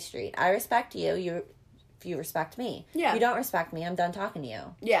two-way street. I respect you. You respect me. Yeah. You don't respect me, I'm done talking to you.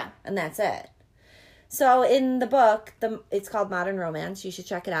 Yeah. And that's it. So in the book, it's called Modern Romance. You should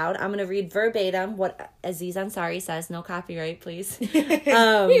check it out. I'm going to read verbatim what Aziz Ansari says. No copyright, please.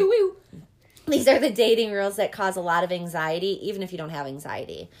 Woo, woo. These are the dating rules that cause a lot of anxiety, even if you don't have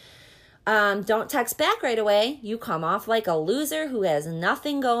anxiety. Don't text back right away. You come off like a loser who has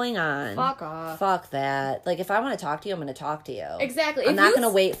nothing going on. Fuck off. Fuck that. Like, if I want to talk to you, I'm going to talk to you. Exactly. I'm If not you going to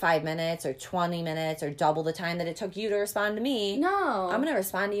wait 5 minutes or 20 minutes or double the time that it took you to respond to me. No. I'm going to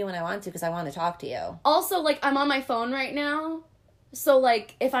respond to you when I want to because I want to talk to you. Also, like, I'm on my phone right now. So,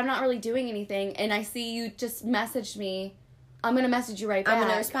 like, if I'm not really doing anything and I see you just messaged me, I'm going to message you right back. I'm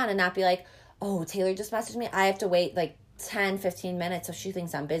going to respond and not be like, oh, Taylor just messaged me. I have to wait, like, 10, 15 minutes so she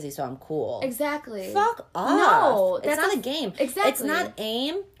thinks I'm busy, so I'm cool. Exactly. Fuck off. No. It's not a game. Exactly. It's not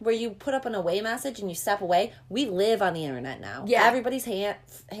AIM where you put up an away message and you step away. We live on the internet now. Yeah. Everybody's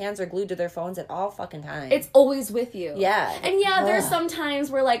hands are glued to their phones at all fucking times. It's always with you. Yeah. And yeah, there's Ugh. some times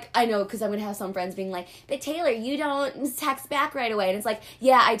where, like, I know, because I'm going to have some friends being like, but Taylor, you don't text back right away. And it's like,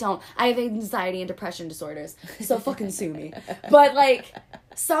 yeah, I don't. I have anxiety and depression disorders. So fucking sue me. But, like,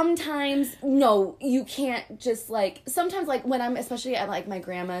 sometimes, no, you can't just, like, sometimes, like, when I'm especially at, like, my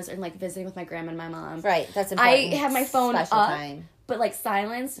grandma's or, like, visiting with my grandma and my mom. Right. That's important. I have my phone Special up. time. But, like,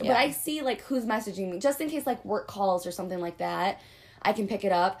 silenced. Yeah. But I see, like, who's messaging me. Just in case, like, work calls or something like that, I can pick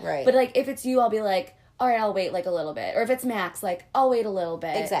it up. Right. But, like, if it's you, I'll be like, all right, I'll wait, like, a little bit. Or if it's Max, like, I'll wait a little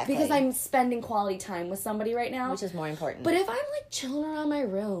bit. Exactly. Because I'm spending quality time with somebody right now. Which is more important. But if I'm, like, chilling around my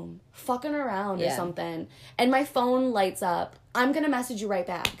room, fucking around or Yeah. something, and my phone lights up, I'm going to message you right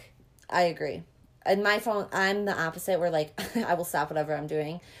back. I agree. And my phone, I'm the opposite where, like, I will stop whatever I'm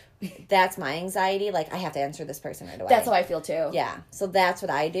doing. That's my anxiety. Like, I have to answer this person right away. That's how I feel, too. Yeah. So that's what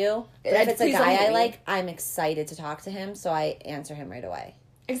I do. But if it's a Please don't guy hit I me. like, I'm excited to talk to him, so I answer him right away.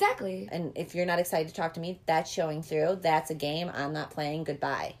 Exactly. And if you're not excited to talk to me, that's showing through. That's a game. I'm not playing.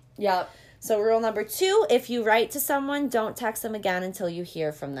 Goodbye. Yep. So rule number 2, if you write to someone, don't text them again until you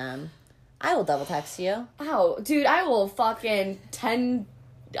hear from them. I will double text you. Oh, dude, I will fucking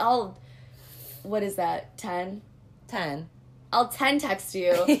what is that, 10? 10. I'll 10 text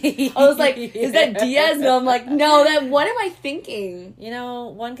you. I was like, is that Diaz? No, I'm like, no, what am I thinking? You know,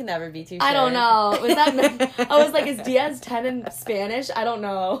 one can never be too sure. I don't know. I was like, is Diaz 10 in Spanish? I don't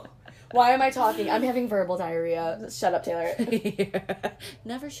know. Why am I talking? I'm having verbal diarrhea. Shut up, Taylor.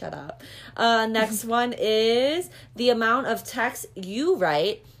 Never shut up. Next one is the amount of text you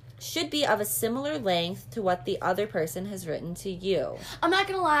write should be of a similar length to what the other person has written to you. I'm not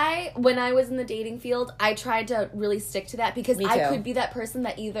gonna lie, when I was in the dating field, I tried to really stick to that because Me I too. could be that person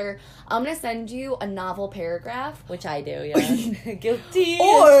that either I'm gonna send you a novel paragraph, Which I do, yeah. Guilty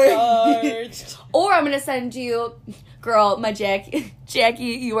Or- as charged. or I'm gonna send you, girl, my Jackie,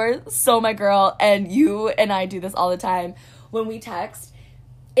 you are so my girl, and you and I do this all the time. When we text,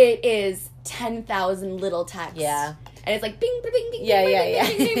 it is 10,000 little texts. Yeah. And it's like bing, bing, bing, bing, Yeah, bing, yeah,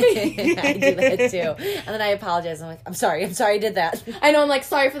 bing, bing, bing, bing, yeah. I do that too. And then I apologize. I'm like, I'm sorry I did that. I know, I'm like,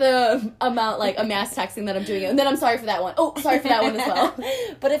 sorry for the amount, like, a mass texting that I'm doing. And then I'm sorry for that one. Oh, sorry for that one as well.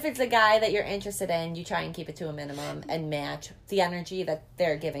 But if it's a guy that you're interested in, you try and keep it to a minimum and match the energy that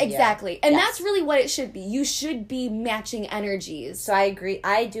they're giving you. Exactly. And Yes. that's really what it should be. You should be matching energies. So I agree.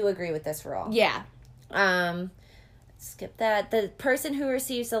 I do agree with this rule. Yeah. Skip that. The person who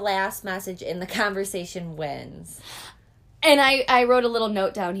receives the last message in the conversation wins. And I wrote a little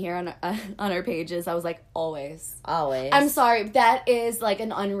note down here on our pages. I was like, always. Always. I'm sorry. That is like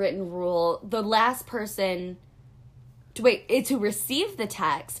an unwritten rule. The last person to receive the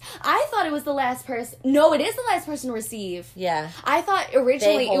text. I thought it was the last person. No, it is the last person to receive. Yeah. I thought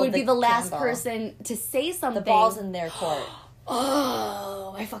originally They it would hold be the the last candle. person to say something. The ball's in their court.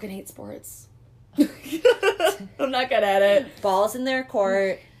 Oh, I fucking hate sports. I'm not good at it. Ball's in their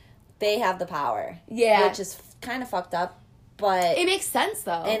court. They have the power. Yeah. Which is kind of fucked up. But It makes sense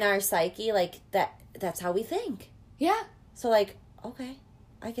though. in our psyche, like, that's how we think. Yeah. So, like, okay,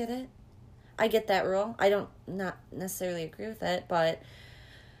 I get it. I get that rule. I don't not necessarily agree with it, but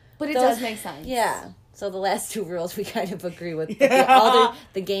But it those- does make sense. Yeah. So the last 2 rules we kind of agree with. But Yeah.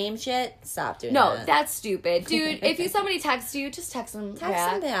 the game shit, stop doing No, that. that's stupid. Dude, if somebody texts you, just text them Text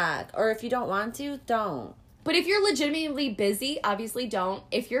back. them back. Or if you don't want to, don't. But if you're legitimately busy, obviously don't.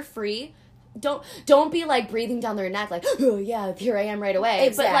 If you're free, don't be like breathing down their neck like, oh yeah, here I am right away.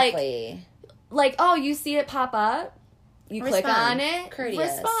 Exactly. But like, oh, you see it pop up, you click on Respond. it, Courteous.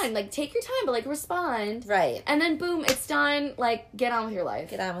 respond. Like, take your time, but like respond. Right. And then boom, it's done. Like, get on with your life.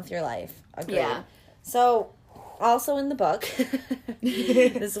 Get on with your life. Agreed. Yeah. So also in the book,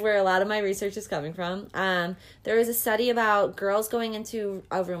 this is where a lot of my research is coming from. There was a study about girls going into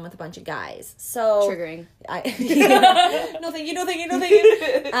a room with a bunch of guys. So Triggering. No, thank you. No, thank you. No, thank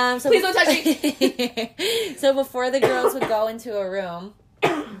you. So Please don't touch me. So before the girls would go into a room,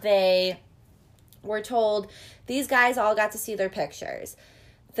 they were told these guys all got to see their pictures.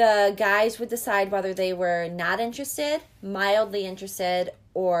 The guys would decide whether they were not interested, mildly interested,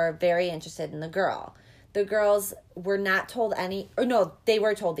 or very interested in the girl. The girls were not told they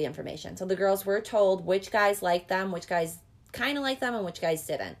were told the information. So the girls were told which guys liked them, which guys kind of liked them, and which guys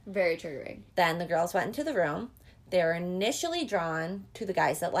didn't. Very triggering. Then the girls went into the room. They were initially drawn to the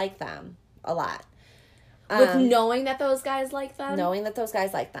guys that liked them a lot. With knowing that those guys like them? Knowing that those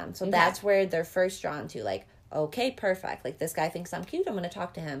guys like them. So that's where they're first drawn to, like, okay, perfect. Like, this guy thinks I'm cute. I'm going to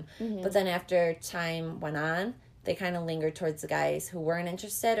talk to him. Mm-hmm. But then after time went on, they kind of lingered towards the guys who weren't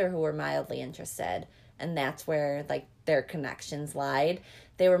interested or who were mildly interested. And that's where, like, their connections lied.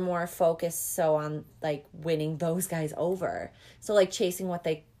 They were more focused on, like, winning those guys over. So, like, chasing what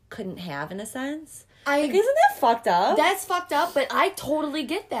they couldn't have in a sense. Like, isn't that fucked up? That's fucked up, but I totally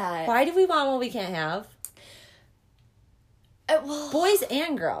get that. Why do we want what we can't have? Well, boys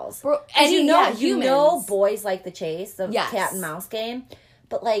and girls. And you know boys like the chase, the cat and mouse game.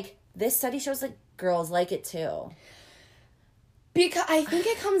 But, like, this study shows that girls like it too. Because I think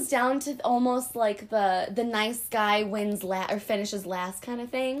it comes down to almost like the nice guy wins last or finishes last kind of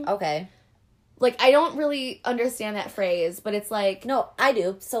thing. Okay. Like, I don't really understand that phrase, but it's like... No, I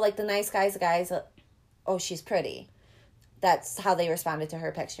do. So, like, the nice guys, the guys, oh, she's pretty. That's how they responded to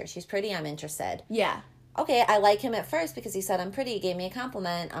her picture. She's pretty, I'm interested. Yeah. Okay, I like him at first because he said I'm pretty, he gave me a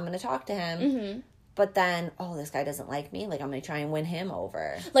compliment, I'm going to talk to him. Mm-hmm. But then, oh, this guy doesn't like me. Like, I'm going to try and win him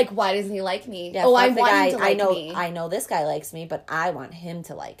over. Like, why doesn't he like me? Yeah, I want him to like me. I know this guy likes me, but I want him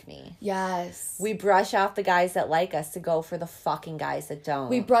to like me. Yes. We brush off the guys that like us to go for the fucking guys that don't.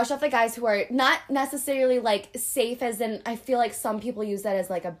 We brush off the guys who are not necessarily, like, safe as in... I feel like some people use that as,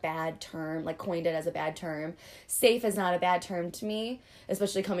 like, a bad term. Like, coined it as a bad term. Safe is not a bad term to me.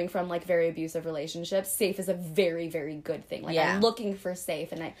 Especially coming from, like, very abusive relationships. Safe is a very, very good thing. Like, I'm looking for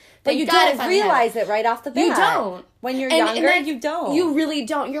safe. And but you don't realize it right off the bat. You don't. When you're younger, you don't. You really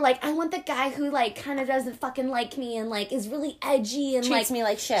don't. You're like, I want the guy who, like, kind of doesn't fucking like me and, like, is really edgy and, treats me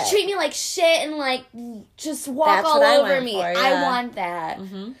like shit. Treat me like shit and, like, just walk all over me. For, yeah. I want that.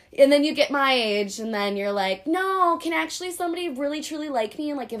 Mm-hmm. And then you get my age and then you're like, no, can actually somebody really, truly like me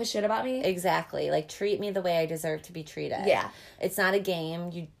and, like, give a shit about me? Exactly. Like, treat me the way I deserve to be treated. Yeah. It's not a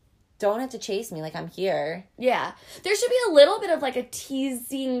game. You don't have to chase me. Like, I'm here. Yeah. There should be a little bit of, like, a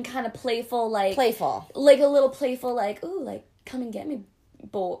teasing kind of playful, like... Playful. Like, a little playful, like, ooh, like, come and get me,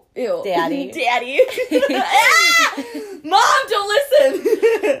 ew. Daddy. Daddy. Mom, don't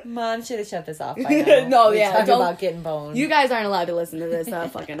listen. Mom should have shut this off by now. No, yeah. Talking about getting boned. You guys aren't allowed to listen to this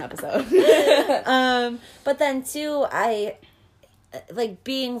fucking episode. But then, too, like,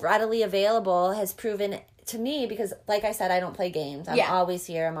 being readily available has proven... to me, because like I said, I don't play games. I'm always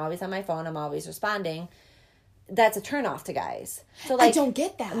here. I'm always on my phone. I'm always responding. That's a turnoff to guys. So, like, I don't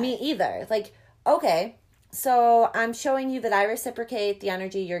get that. Me either. Like, okay, so I'm showing you that I reciprocate the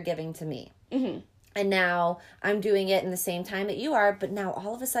energy you're giving to me. Mm-hmm. And now I'm doing it in the same time that you are, but now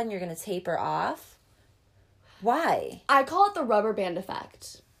all of a sudden you're going to taper off? Why? I call it the rubber band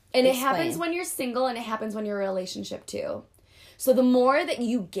effect. And Explain. It happens when you're single and it happens when you're in a relationship too. So the more that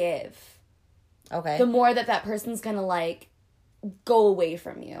you give... Okay. The more that person's gonna, like, go away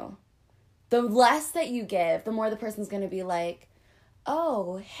from you. The less that you give, the more the person's gonna be like,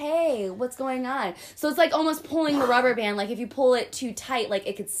 oh, hey, what's going on? So it's like almost pulling the rubber band. Like, if you pull it too tight, like,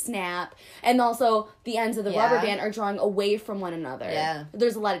 it could snap. And also, the ends of the rubber band are drawing away from one another. Yeah.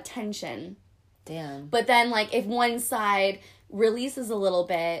 There's a lot of tension. Damn. But then, like, if one side releases a little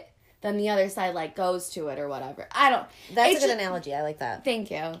bit, then the other side, like, goes to it or whatever. I don't... That's a good analogy. I like that.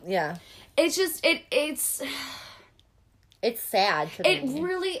 Thank you. Yeah. It's just, it's sad to me. It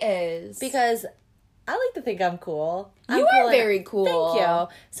really is. Because I like to think I'm cool. You are very cool. Thank you.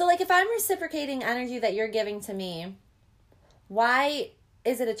 So, like, if I'm reciprocating energy that you're giving to me, why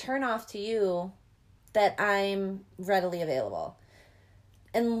is it a turnoff to you that I'm readily available?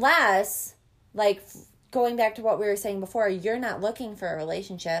 Unless, like, going back to what we were saying before, you're not looking for a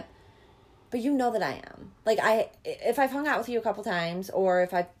relationship. But you know that I am. Like, if I've hung out with you a couple times, or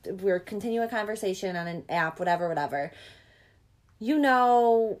if we're continuing a conversation on an app, whatever, you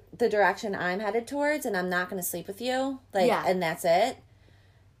know the direction I'm headed towards, and I'm not going to sleep with you. Like, and that's it.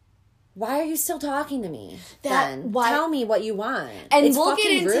 why are you still talking to me? Why, tell me what you want. And it's we'll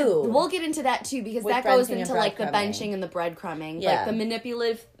fucking rude. We'll get into that too, because With that goes benching into and like the breadcrumbing. benching and the breadcrumbing, Yeah. like the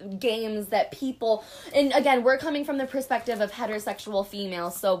manipulative games that people. And again, we're coming from the perspective of heterosexual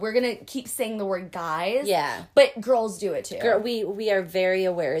females, so we're gonna keep saying the word guys. Yeah. but girls do it too. Girl, we are very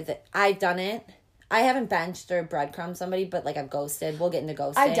aware that I've done it. I haven't benched or breadcrumbed somebody, but like I've ghosted. We'll get into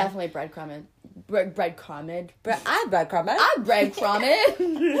ghosting. I definitely breadcrumbed. Breadcrumbed. I breadcrumbed. I breadcrumbed.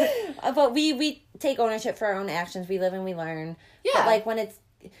 But we take ownership for our own actions. We live and we learn. Yeah. But like when it's,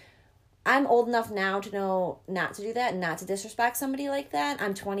 I'm old enough now to know not to do that and not to disrespect somebody like that.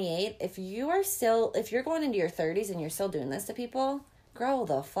 I'm 28. If you're going into your 30s and you're still doing this to people, grow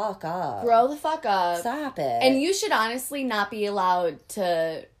the fuck up. Grow the fuck up. Stop it. And you should honestly not be allowed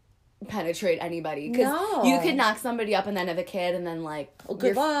to penetrate anybody, because No. you could knock somebody up and then have a kid and then like, Well,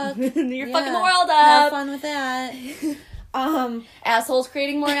 good luck. you're Yeah. fucking the world Have up. fun with that. Assholes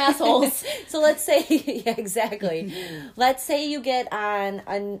creating more assholes. So let's say, yeah, exactly. Let's say you get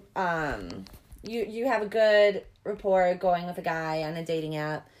on you have a good rapport going with a guy on a dating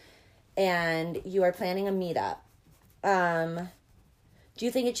app, and you are planning a meetup. Do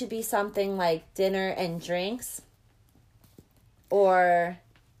you think it should be something like dinner and drinks, or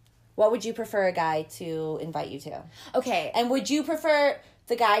what would you prefer a guy to invite you to? Okay. And would you prefer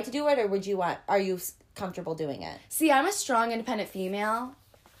the guy to do it, or are you comfortable doing it? See, I'm a strong, independent female,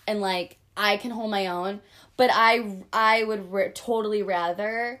 and like I can hold my own. But I would totally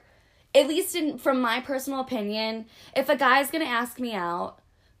rather, at least from my personal opinion, if a guy's gonna ask me out,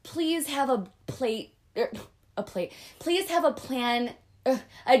 please have a plate. Please have a plan.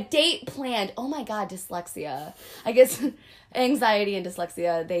 A date planned. Oh my god, dyslexia. I guess anxiety and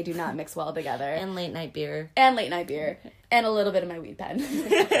dyslexia, they do not mix well together. And late night beer. And late night beer. And a little bit of my weed pen.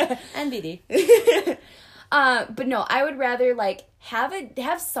 And BD. But no, I would rather like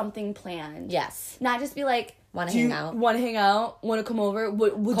have something planned. Yes. Not just be like, Want to hang out? Want to hang out? Want to come over?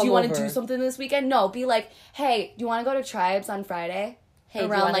 Would Come you want to over. do something this weekend? No, be like, hey, do you want to go to Tribes on Friday? Hey, do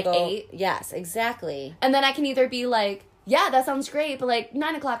you around wanna like go? 8? Yes, exactly. And then I can either be like, yeah, that sounds great, but like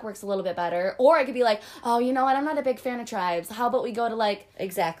 9 o'clock works a little bit better. Or I could be like, oh, you know what? I'm not a big fan of Tribes. How about we go to like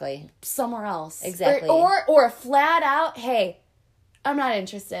Exactly. somewhere else? Exactly. Or flat out, hey, I'm not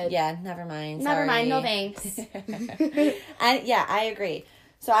interested. Yeah, never mind. Never mind, no sorry. thanks. Yeah, I agree.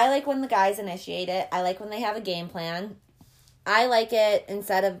 So I like when the guys initiate it. I like when they have a game plan. I like it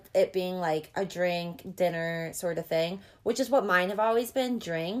instead of it being like a drink, dinner sort of thing, which is what mine have always been,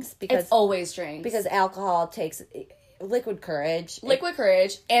 drinks, because It's always drinks. because alcohol takes liquid courage. Liquid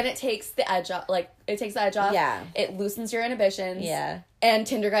courage, and it takes the edge off. Like, it takes the edge off. Yeah. It loosens your inhibitions. Yeah. And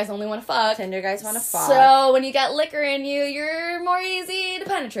Tinder guys only want to fuck. Tinder guys want to fuck. So when you got liquor in you, you're more easy to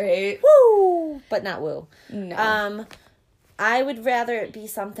penetrate. Woo! But not woo. No. I would rather it be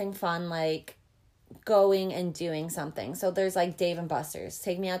something fun, like going and doing something. So there's like Dave and Buster's.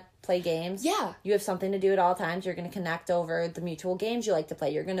 Take me out, play games. Yeah. You have something to do at all times. You're going to connect over the mutual games you like to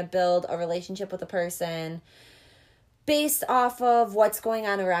play. You're going to build a relationship with a person based off of what's going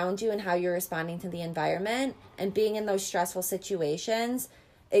on around you and how you're responding to the environment. And being in those stressful situations,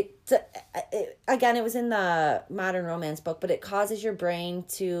 it again, it was in the Modern Romance book, but it causes your brain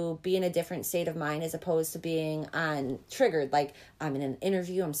to be in a different state of mind as opposed to being triggered. Like, I'm in an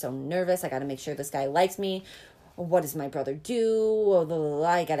interview, I'm so nervous, I got to make sure this guy likes me. What does my brother do?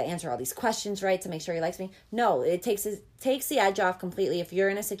 I got to answer all these questions right to make sure he likes me. No, it takes the edge off completely. If you're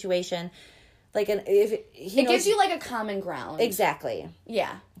in a situation like It gives you like a common ground. Exactly.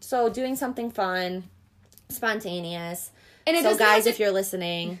 Yeah. So doing something fun, spontaneous. And it so doesn't guys, have to- if you're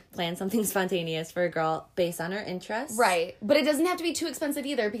listening, plan something spontaneous for a girl based on her interests. Right. But it doesn't have to be too expensive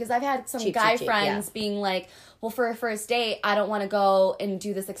either, because I've had some Cheap, guy cheap, cheap, friends yeah. being like, well, for a first date, I don't want to go and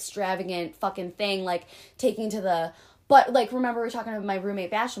do this extravagant fucking thing, like taking to the... But, like, remember we were talking to my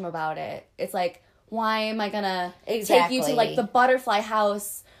roommate Basham about it. It's like, why am I going to take you to, like, the butterfly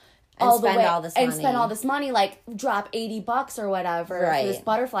house... And all the spend way, all this and money. spend all this money, like drop $80 or whatever Right. for this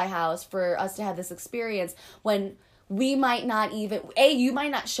butterfly house for us to have this experience, when we might not even you might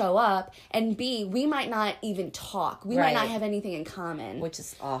not show up, and B, we might not even talk. We might not Right. have anything in common. Which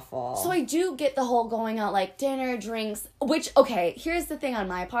is awful. So I do get the whole going out, like dinner, drinks, which, okay, here's the thing on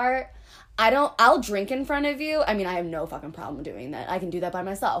my part. I'll drink in front of you. I mean, I have no fucking problem doing that. I can do that by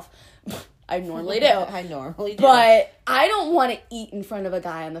myself. I normally do. I normally do. But I don't want to eat in front of a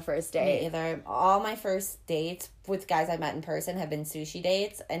guy on the first date. Me either. All my first dates with guys I met in person have been sushi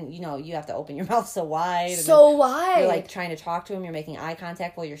dates, and you have to open your mouth so wide. And So why? you're like trying to talk to him. You're making eye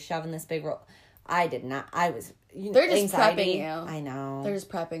contact while you're shoving this big roll. I did not. I was. They're just anxiety. prepping you. I know. They're just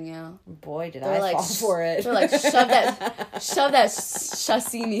prepping you. Boy, did They're I like, fall for it. They're like, shove that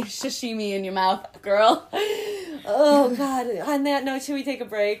sashimi in your mouth, girl. Oh, God. On that note, should we take a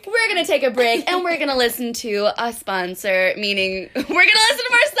break? We're going to take a break, and we're going to listen to a sponsor, meaning we're going to listen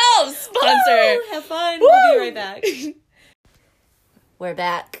to ourselves. Sponsor. Woo! Have fun. Woo! We'll be right back. We're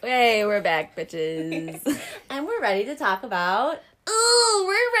back. Hey, we're back, bitches. And we're ready to talk about... Ooh,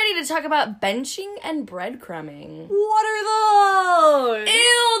 we're ready to talk about benching and breadcrumbing. What are those?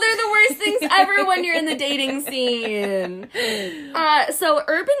 Ew, they're the worst things ever when you're in the dating scene. So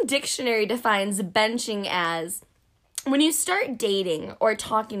Urban Dictionary defines benching as when you start dating or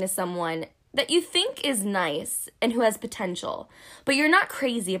talking to someone that you think is nice and who has potential, but you're not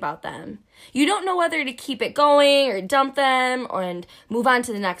crazy about them. You don't know whether to keep it going or dump them and move on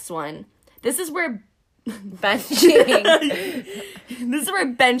to the next one. This is where benching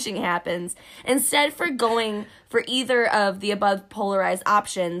happens. Instead for going for either of the above polarized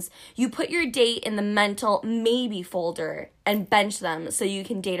options, you put your date in the mental maybe folder and bench them so you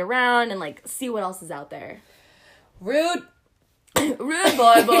can date around and like see what else is out there. Rude. Rude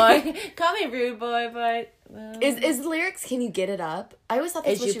boy. Call me rude boy, but... Is the lyrics, can you get it up? I always thought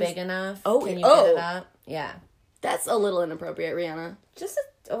that's Is what you she big was... enough? Oh, Can you oh. get it up? Yeah. That's a little inappropriate, Rihanna.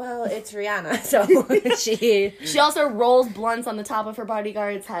 Well, it's Rihanna, so She also rolls blunts on the top of her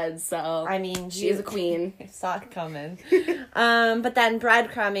bodyguards' heads, so... I mean... She is a queen. I saw it coming. But then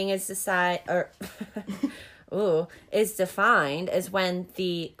breadcrumbing is is defined as when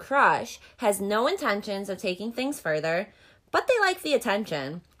the crush has no intentions of taking things further, but they like the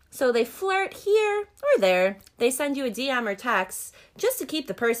attention. So they flirt here or there. They send you a DM or text just to keep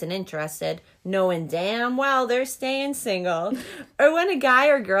the person interested, knowing damn well they're staying single. Or when a guy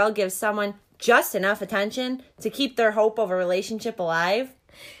or girl gives someone just enough attention to keep their hope of a relationship alive.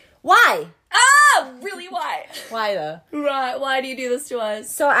 Why? Really, why? Why though? Why do you do this to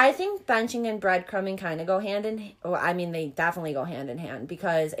us? So I think benching and breadcrumbing kind of go hand in... Well, I mean, they definitely go hand in hand.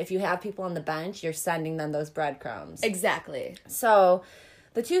 Because if you have people on the bench, you're sending them those breadcrumbs. Exactly. So...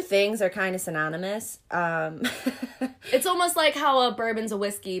 the two things are kind of synonymous. It's almost like how a bourbon's a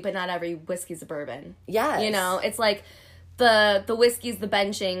whiskey, but not every whiskey's a bourbon. Yes. You know, it's like the whiskey's the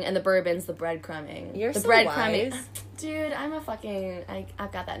benching and the bourbon's the breadcrumbing. You're the so breadcrumbing. wise. Dude, I'm a fucking...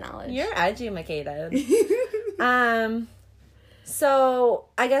 I've got that knowledge. You're educated. So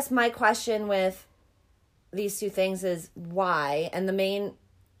I guess my question with these two things is why, and the main...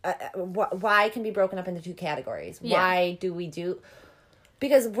 why can be broken up into two categories. Yeah. Why do we do...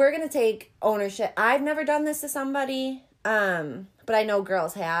 Because we're going to take ownership. I've never done this to somebody, but I know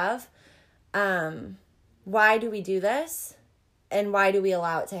girls have. Why do we do this? And why do we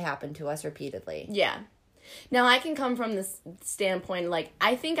allow it to happen to us repeatedly? Yeah. Now, I can come from this standpoint, like,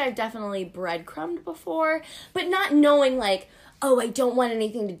 I think I've definitely breadcrumbed before, but not knowing, like, oh, I don't want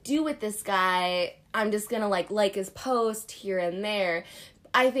anything to do with this guy. I'm just going to, like his post here and there.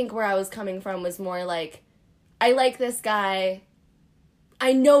 I think where I was coming from was more like, I like this guy.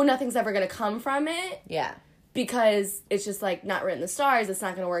 I know nothing's ever going to come from it. Yeah. Because it's just, like, not written in the stars. It's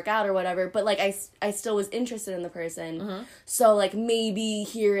not going to work out or whatever. But, like, I still was interested in the person. Mm-hmm. So, like, maybe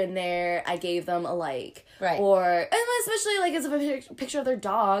here and there I gave them a like. Right. Or, and especially, like, as a picture of their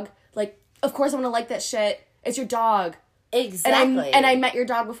dog. Like, of course I'm going to like that shit. It's your dog. Exactly. And I met your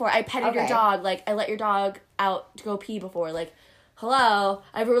dog before. I petted your Okay. dog. Like, I let your dog out to go pee before. Like, hello,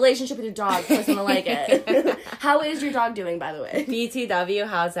 I have a relationship with your dog. Of course I'm going to like it. How is your dog doing, by the way? BTW,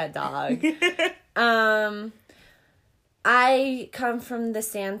 how's that dog? I come from the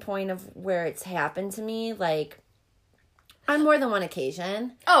standpoint of where it's happened to me, like, on more than one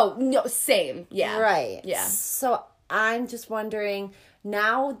occasion. Oh, no, same. Yeah. Right. Yeah. So I'm just wondering,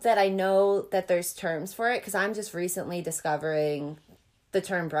 now that I know that there's terms for it, because I'm just recently discovering the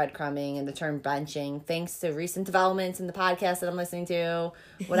term breadcrumbing and the term benching, thanks to recent developments in the podcast that I'm listening to,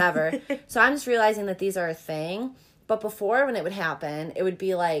 whatever. So I'm just realizing that these are a thing. But before, when it would happen, it would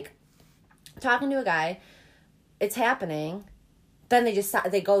be like talking to a guy, it's happening, then they just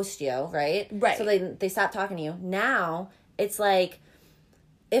they ghost you, right? Right. So they stop talking to you. Now it's like,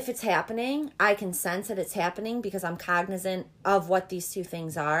 if it's happening, I can sense that it's happening because I'm cognizant of what these two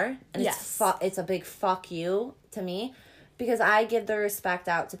things are, and Yes. it's a big fuck you to me, because I give the respect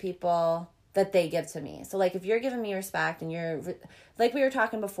out to people that they give to me. So, like, if you're giving me respect and you're, like we were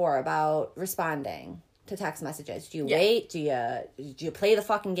talking before about responding to text messages. Do you wait? Do you play the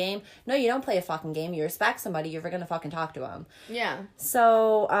fucking game? No, you don't play a fucking game. You respect somebody. You're going to fucking talk to them. Yeah.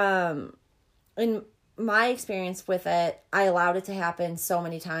 So, in my experience with it, I allowed it to happen so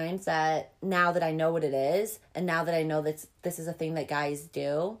many times that now that I know what it is, and now that I know that this is a thing that guys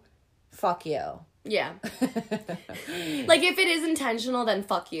do, fuck you. Yeah. Like, if it is intentional, then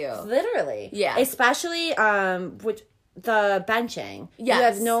fuck you. Literally. Yeah. Especially with the benching. Yes. You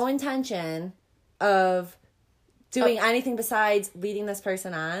have no intention of doing anything besides leading this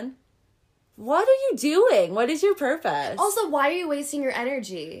person on. What are you doing? What is your purpose? Also, why are you wasting your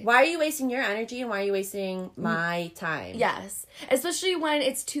energy? Why are you wasting your energy and why are you wasting my time? Yes. Especially when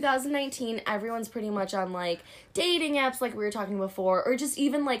it's 2019, everyone's pretty much on, like, dating apps like we were talking before, or just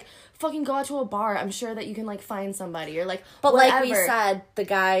even, like, fucking go out to a bar. I'm sure that you can, like, find somebody, or, like, But whatever. like we said, the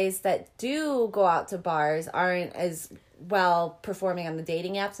guys that do go out to bars aren't as well performing on the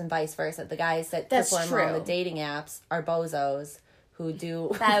dating apps and vice versa. The guys that That's perform on true. the dating apps are bozos who do...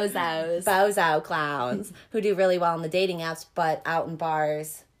 Bozos. Bozo clowns who do really well on the dating apps, but out in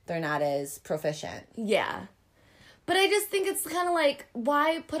bars, they're not as proficient. Yeah. But I just think it's kind of like,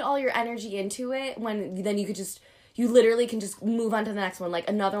 why put all your energy into it when then you literally can just move on to the next one. Like,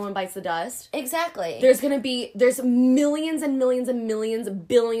 another one bites the dust. Exactly. There's millions and millions and millions,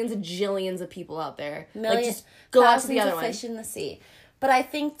 billions and jillions of people out there. Like, just go out to the other of one. fish in the sea. But I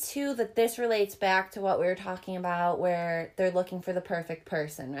think, too, that this relates back to what we were talking about where they're looking for the perfect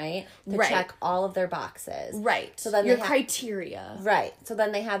person, right? To Right. check all of their boxes. Right. So then your they criteria. Right. So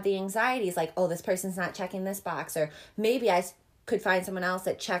then they have the anxieties like, oh, this person's not checking this box. Or maybe I could find someone else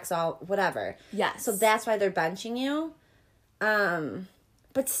that checks all, whatever. Yes. So that's why they're benching you.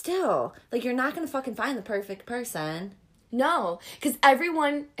 But still, like, you're not going to fucking find the perfect person. No. Because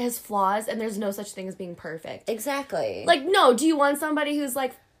everyone has flaws and there's no such thing as being perfect. Exactly. Like, no, do you want somebody who's,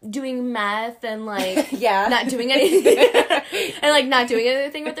 like, doing meth and, like, Yeah. not doing anything, and, like, not doing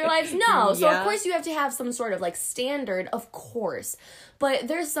anything with their lives? No. So, Yeah. of course, you have to have some sort of, like, standard, of course. But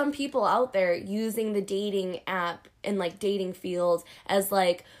there's some people out there using the dating app and, like, dating field as,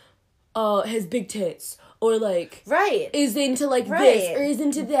 like, has big tits. Or, like, right. is into, like, this, Right. or is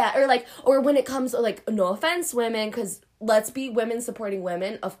into that. Or, like, or when it comes to, like, no offense, women, because let's be women supporting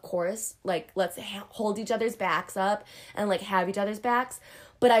women, of course. Like, let's hold each other's backs up and, like, have each other's backs.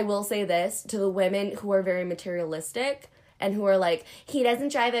 But I will say this to the women who are very materialistic and who are like, he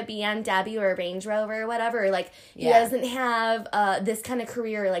doesn't drive a BMW or a Range Rover or whatever. Or, like, he Yeah. doesn't have this kind of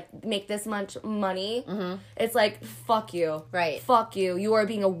career, like, make this much money. Mm-hmm. It's like, fuck you. Right. Fuck you. You are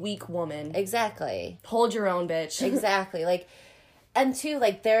being a weak woman. Exactly. Hold your own, bitch. Exactly. Like, and two,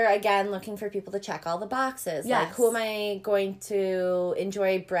 like, they're, again, looking for people to check all the boxes. Yes. Like, who am I going to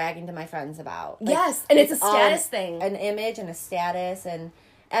enjoy bragging to my friends about? Like, Yes, and it's a all status thing. An image and a status. And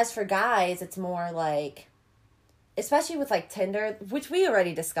as for guys, it's more like, especially with, like, Tinder, which we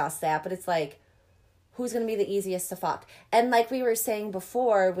already discussed that, but it's like, who's going to be the easiest to fuck? And like we were saying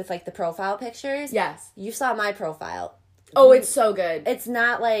before with, like, the profile pictures. Yes. You saw my profile. Oh, it's so good. It's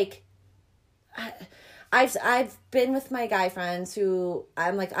not like... I've been with my guy friends who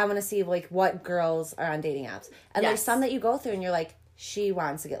I'm like, I want to see, like, what girls are on dating apps. And there's Yes. some that you go through and you're like, she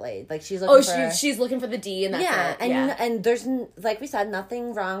wants to get laid. Like, she's looking for... she's looking for the D and that's yeah, it. and Yeah. and there's, like we said,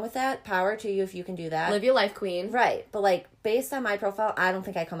 nothing wrong with that. Power to you if you can do that. Live your life, queen. Right. But, like, based on my profile, I don't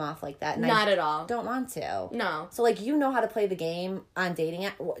think I come off like that. And Not I at all. don't want to. No. So, like, you know how to play the game on dating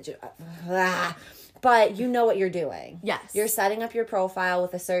app. But you know what you're doing. Yes. You're setting up your profile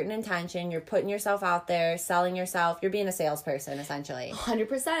with a certain intention. You're putting yourself out there, selling yourself. You're being a salesperson, essentially.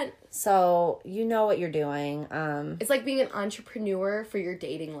 100%. So you know what you're doing. It's like being an entrepreneur for your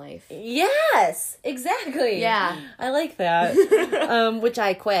dating life. Yes, exactly. Yeah. I like that. Which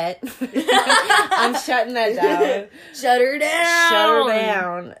I quit. I'm shutting that down. Shut her down. Shut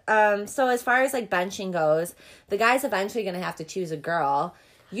her down. So as far as, like, benching goes, the guy's eventually going to have to choose a girl.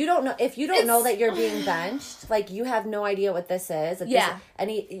 You don't know, if you don't know that you're being benched, like, you have no idea what this is. Yeah.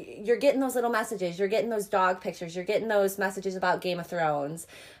 And you're getting those little messages, you're getting those dog pictures, you're getting those messages about Game of Thrones,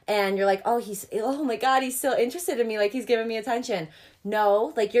 and you're like, oh my God, he's still interested in me, like, he's giving me attention.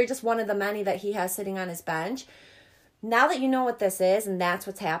 No, like, you're just one of the many that he has sitting on his bench. Now that you know what this is and that's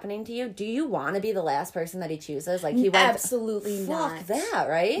what's happening to you, do you want to be the last person that he chooses? Like, he went... Absolutely not. Fuck that,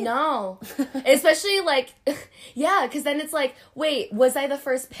 right? No. Especially, like, yeah, because then it's like, wait, was I the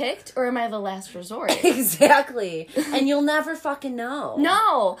first picked or am I the last resort? Exactly. And you'll never fucking know.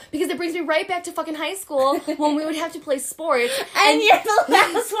 No, because it brings me right back to fucking high school when we would have to play sports. And you're the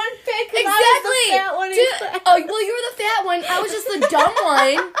last one picked. Exactly. I was the fat one who Dude, oh, well, you were the fat one. I was just the dumb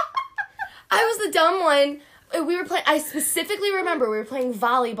one. I was the dumb one. We were playing, I specifically remember we were playing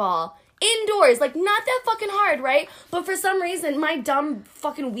volleyball indoors, like, not that fucking hard, right? But for some reason, my dumb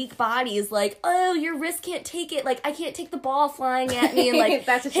fucking weak body is like, oh, your wrist can't take it. Like, I can't take the ball flying at me and, like,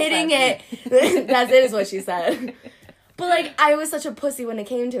 That's what she hitting said. it. That is what she said. But, like, I was such a pussy when it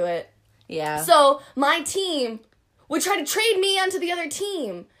came to it. Yeah. So, my team would try to trade me onto the other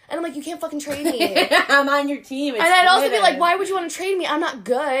team. And I'm like, you can't fucking trade me. I'm on your team. And I'd also be like, why would you want to trade me? I'm not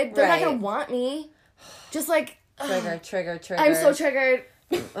good. They're not Right. going to want me. Just like... Trigger. I'm so triggered.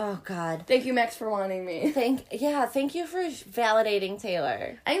 Oh, God. Thank you, Max, for wanting me. Thank you for validating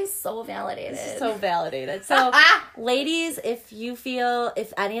Taylor. I'm so validated. So validated. So, ladies, if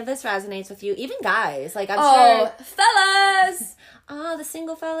any of this resonates with you, even guys, like, I'm sure... fellas! Oh, the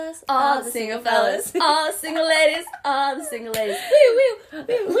single fellas. All the single fellas. All the single ladies. All the single ladies. Woo, woo,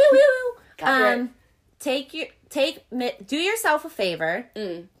 woo, woo, woo. Do yourself a favor.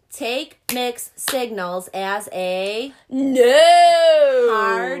 Take mixed signals as a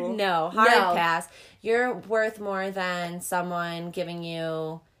hard pass. You're worth more than someone giving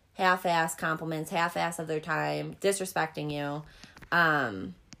you half-ass compliments, half-ass of their time, disrespecting you.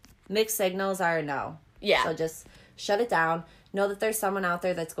 Mixed signals are a no. Yeah. So just shut it down. Know that there's someone out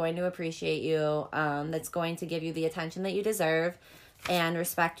there that's going to appreciate you, that's going to give you the attention that you deserve, and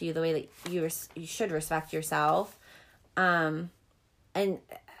respect you the way that you should respect yourself. And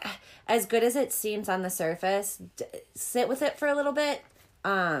as good as it seems on the surface, sit with it for a little bit.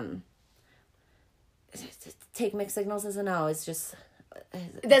 Take mixed signals as a no. It's just...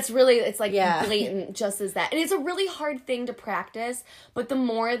 That's really, it's like blatant just as that. And it's a really hard thing to practice, but the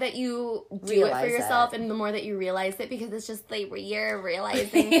more that you do it for yourself and the more that you realize it, because it's just like you're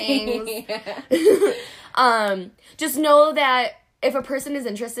realizing things. Just know that if a person is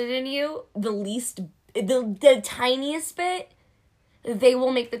interested in you, the tiniest bit, they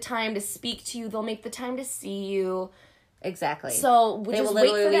will make the time to speak to you. They'll make the time to see you. Exactly. So they just will wait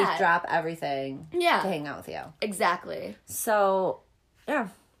for literally that. drop everything to hang out with you. Exactly. So, yeah.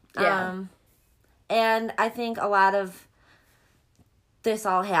 Yeah. And I think a lot of this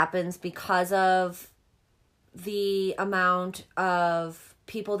all happens because of the amount of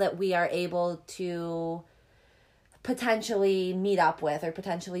people that we are able to potentially meet up with or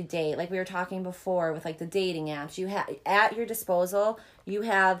potentially date. Like we were talking before with like the dating apps, you have at your disposal, you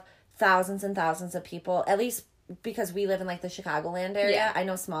have thousands and thousands of people, at least because we live in like the Chicagoland area. Yeah. I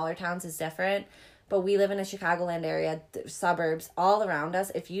know smaller towns is different, but we live in a Chicagoland area, suburbs all around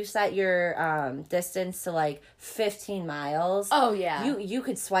us. If you set your distance to like 15 miles, oh yeah, you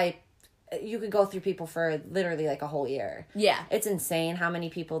could swipe. You could go through people for literally like a whole year. Yeah. It's insane how many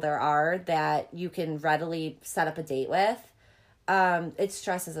people there are that you can readily set up a date with. It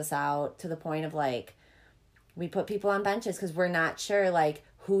stresses us out to the point of like, we put people on benches because we're not sure like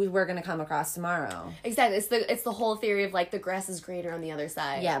who we're going to come across tomorrow. Exactly. It's the whole theory of like the grass is greener on the other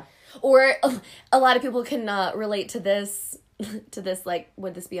side. Yeah. Or a lot of people can relate to this, like,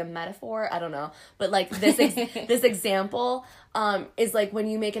 would this be a metaphor? I don't know. But like this this example is like when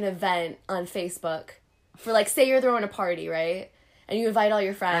you make an event on Facebook for like, say you're throwing a party, right? And you invite all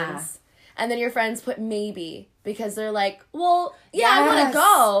your friends. And then your friends put maybe because they're like, well, yeah, I want to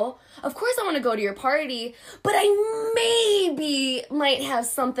go. Of course I want to go to your party, but I maybe might have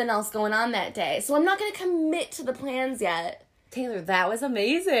something else going on that day. So I'm not going to commit to the plans yet. Taylor, that was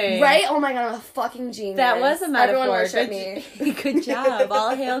amazing. Right? Oh my God, I'm a fucking genius. That was a metaphor. Everyone worship me. Good job.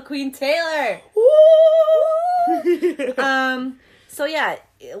 All hail Queen Taylor. Woo! So yeah,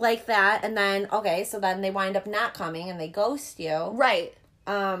 like that. And then, okay, so then they wind up not coming and they ghost you. Right.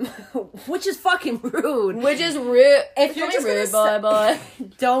 Which is fucking rude. Which is rude. If you're just rude, boy.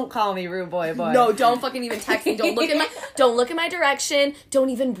 Don't call me rude, boy. No, don't fucking even text me. Don't look in my direction. Don't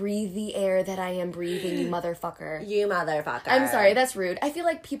even breathe the air that I am breathing, you motherfucker. You motherfucker. I'm sorry, that's rude. I feel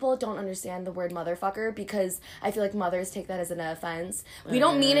like people don't understand the word motherfucker because I feel like mothers take that as an offense. We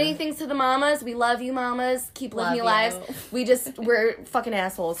don't mean anything to the mamas. We love you, mamas. Keep living your lives. We're fucking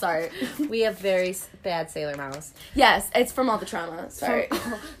assholes. Sorry. We have very bad Sailor Mouse. Yes, it's from all the trauma. Sorry.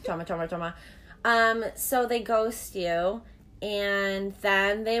 Trauma. So they ghost you, and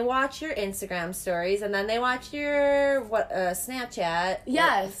then they watch your Instagram stories, and then they watch your Snapchat,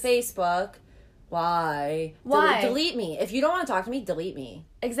 yes, Facebook. Why? Delete me. If you don't want to talk to me, delete me.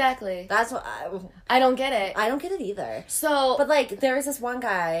 Exactly. That's what I don't get it. I don't get it either. So, but like, there was this one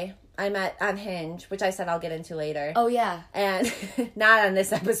guy I met on Hinge, which I said I'll get into later. Oh yeah, and not on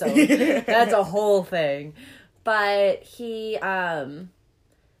this episode. That's a whole thing. But he,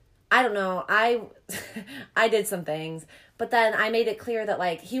 I don't know. I did some things, but then I made it clear that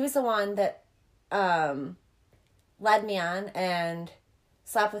like he was the one that led me on and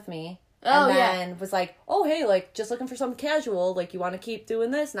slept with me. Oh, and then was like, oh hey, like just looking for something casual. Like you want to keep doing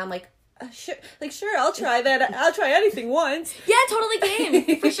this? And I'm like, sure, I'll try that. I'll try anything once. Yeah, totally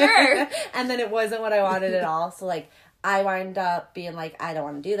game for sure. And then it wasn't what I wanted at all. So like I wound up being like, I don't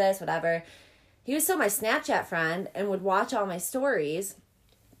want to do this, whatever. He was still my Snapchat friend and would watch all my stories.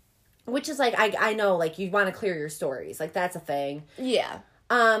 which is like, I know, like, you want to clear your stories. Like, that's a thing. Yeah.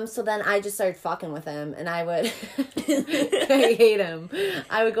 So then I just started fucking with him, and I would, I hate him.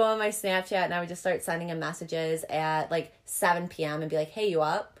 I would go on my Snapchat, and I would just start sending him messages at, like, 7 p.m. and be like, hey, you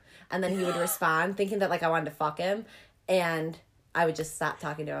up? And then he would respond, thinking that, like, I wanted to fuck him, and I would just stop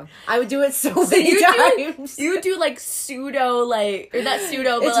talking to him. I would do it so many times. You would do, like, pseudo, like, or not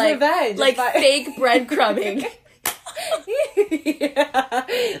pseudo, but, It's like, revenge. like, fake breadcrumbing. Yeah.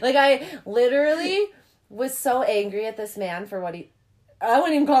 Like, I literally was so angry at this man for what he... I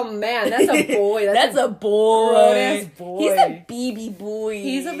wouldn't even call him a man. That's a boy. That's a boy. Grown-ass boy. He's a baby boy.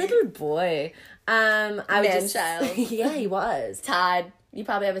 He's a little boy. I would just... Man-child. Yeah, he was. Todd. You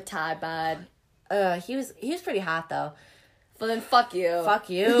probably have a Todd bod. He was pretty hot, though. Well, then fuck you. Fuck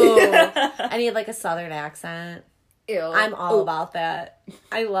you. And he had, like, a southern accent. Ew. I'm all about that.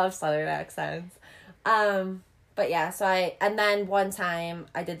 I love southern accents. But yeah, and then one time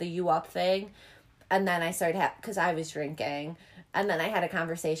I did the you up thing, and then I started because I was drinking, and then I had a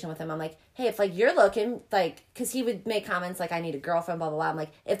conversation with him. I'm like, hey, if, like, you're looking, like, because he would make comments like, I need a girlfriend, blah, blah, blah. I'm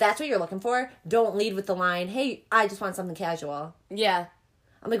like, if that's what you're looking for, don't lead with the line, hey, I just want something casual. Yeah.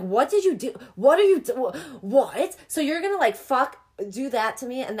 I'm like, what did you do? What are you what? So you're gonna, like, do that to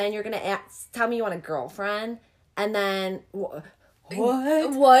me, and then you're gonna tell me you want a girlfriend, and then what?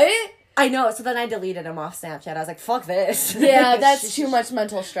 What? I know. So then I deleted him off Snapchat. I was like, fuck this. Yeah, that's too much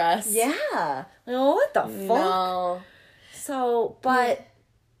mental stress. Yeah. Like, what the fuck? No. So, but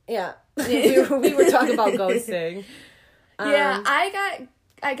yeah, we were talking about ghosting. Yeah,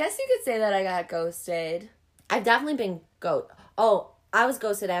 I guess you could say that I got ghosted. I've definitely been I was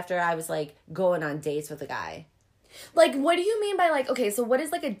ghosted after I was, like, going on dates with a guy. Like, what do you mean by, like, okay, so what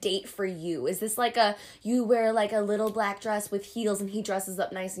is, like, a date for you? Is this, like, you wear, like, a little black dress with heels and he dresses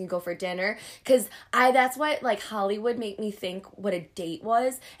up nice and you go for dinner? Because that's what, like, Hollywood made me think what a date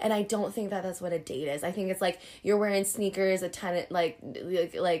was, and I don't think that that's what a date is. I think it's, like, you're wearing sneakers, like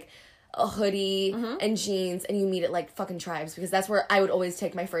a hoodie and jeans, and you meet at, like, fucking Tribes, because that's where I would always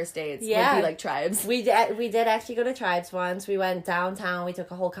take my first dates. Yeah. Would be, like, Tribes. We did actually go to Tribes once. We went downtown. We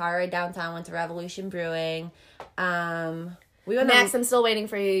took a whole car ride downtown, went to Revolution Brewing. We went Max, I'm still waiting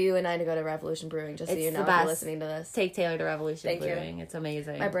for you and I to go to Revolution Brewing, just so It's you know the if you're best. listening to this. Take Taylor to Revolution Thank you. Brewing. It's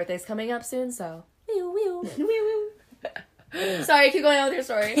amazing. My birthday's coming up soon, so... Wee-oo, wee-oo. Sorry, keep going on with your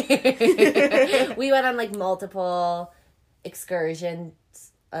story. We went on, like, multiple excursions,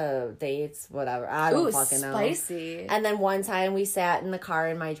 dates, whatever. I don't fucking know. Spicy. And then one time we sat in the car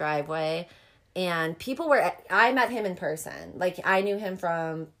in my driveway, and I met him in person. Like, I knew him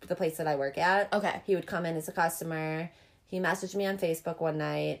from the place that I work at. Okay. He would come in as a customer. He messaged me on Facebook one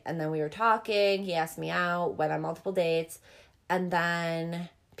night, and then we were talking. He asked me out, went on multiple dates, and then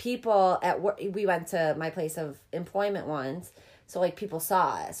people at work, we went to my place of employment once, so, like, people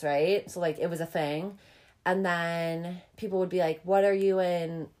saw us, right? So, like, it was a thing. And then people would be like, what are you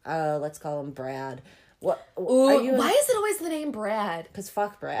in, let's call him Brad. What are you in? Why is it always the name Brad? Because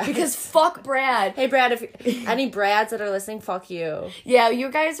fuck Brad. Because fuck Brad. Hey, Brad, if any Brads that are listening, fuck you. Yeah,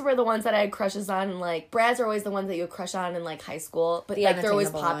 you guys were the ones that I had crushes on, and, like, Brads are always the ones that you would crush on in, like, high school, but, The like, they're always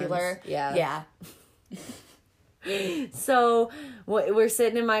unattainable popular. ones. Yeah. Yeah. So we're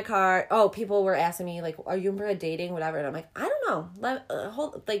sitting in my car. Oh, people were asking me, like, are you and Brad dating, whatever? And I'm like, I don't know.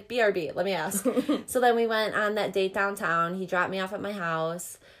 BRB, let me ask. So then we went on that date downtown. He dropped me off at my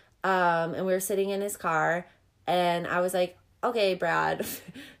house, and we were sitting in his car, and I was like, okay, Brad,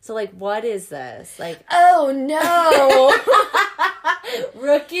 so, like, what is this? Like, Oh, no.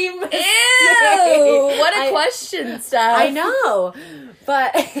 rookie mistake. Ew. What a question, Steph. I know,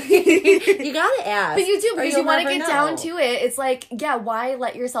 but you gotta ask. But you do, or because you'll you want to never get know. down to it. It's like, yeah, why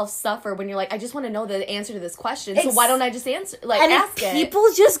let yourself suffer when you're like, I just want to know the answer to this question, so why don't I just answer, like, And ask if it? people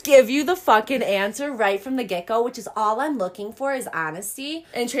just give you the fucking answer right from the get-go, which is all I'm looking for, is honesty.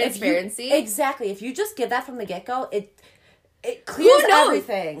 And transparency. Exactly. If you just give that from the get-go, it clears Who knows?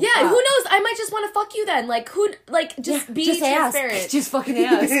 everything. Yeah, up. who knows? I might just want to fuck you then. Like, just be just transparent. Ask. Just fucking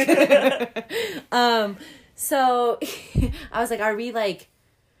ask. So I was like, are we, like,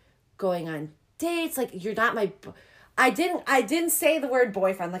 going on dates? Like, you're not my... I didn't say the word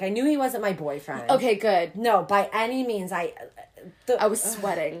boyfriend. Like, I knew he wasn't my boyfriend. Okay, good. No, by any means. I was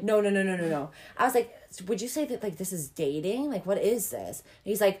sweating. No. I was like, would you say that, like, this is dating? Like, what is this? And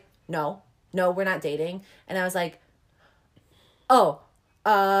he's like, no, we're not dating. And I was like, oh,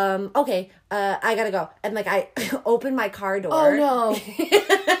 okay, I gotta go. And, like, I opened my car door. Oh, no.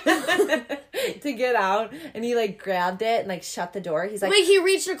 To get out, and he, like, grabbed it and, like, shut the door. He's like, Wait, he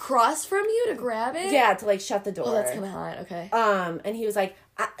reached across from you to grab it? yeah, to, like, shut the door. Oh, that's kind of hot. Okay. And he was like,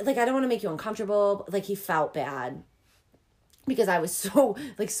 I don't want to make you uncomfortable. Like, he felt bad. because I was so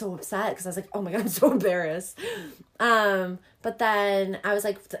upset because I was like, oh my God, I'm so embarrassed. But then I was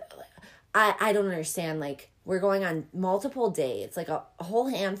like, I don't understand. Like, we're going on multiple dates, like a whole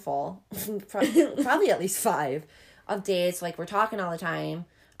handful, probably at least 5 of dates. Like, we're talking all the time.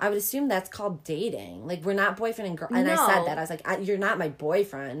 I would assume that's called dating. Like, we're not boyfriend and girl. And No. I said that. I was like, you're not my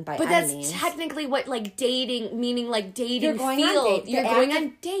boyfriend by But any that's means. technically what, like, dating, meaning, like, dating You're going on field. dates. You're The going act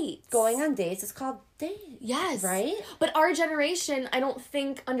on dates. Going on dates is called dating. Yes. Right? But our generation, I don't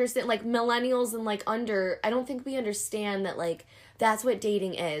think understand, like, millennials and, like, under, I don't think we understand that, like, that's what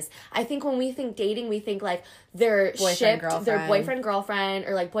dating is. I think when we think dating, we think, like, they're Boyfriend, shipped, girlfriend. they're boyfriend, girlfriend,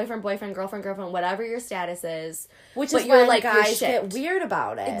 or, like, boyfriend, girlfriend, whatever your status is. Which But is you're, when like, you're guys shipped. get weird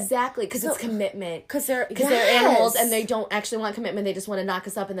about it. Exactly, because So- it's commitment. Because they're Animals and they don't actually want commitment. They just want to knock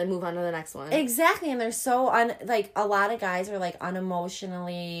us up and then move on to the next one. Exactly, and they're so like a lot of guys are like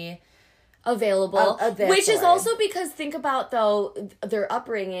unemotionally Available. Available. Which is also because, think about, though, their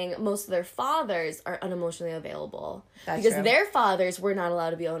upbringing, most of their fathers are unemotionally available. That's because true. their fathers were not allowed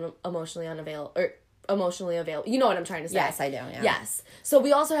to be emotionally unavailable, or emotionally available. You know what I'm trying to say. Yes, I do, yeah. Yes. So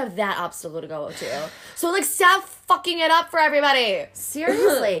we also have that obstacle to go to. So, like, stop fucking it up for everybody.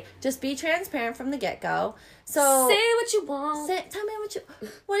 seriously just be transparent from the get-go. So Say what you want. tell me what do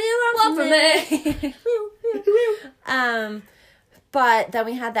you want from me? But then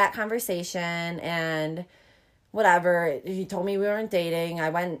we had that conversation and whatever. He told me we weren't dating. I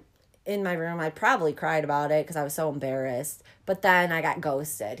went in my room. I probably cried about it because I was so embarrassed. But then I got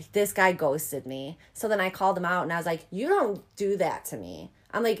ghosted. This guy ghosted me. So then I called him out and I was like, you don't do that to me.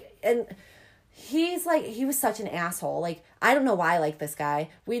 I'm like, and he's like, he was such an asshole. Like, I don't know why I like this guy.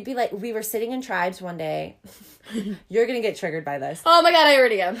 We'd be like, we were sitting in Tribes one day. You're going to get triggered by this. Oh my God, I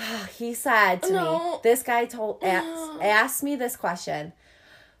already am. He said to No. me, this guy asked me this question.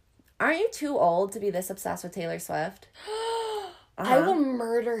 Aren't you too old to be this obsessed with Taylor Swift? I will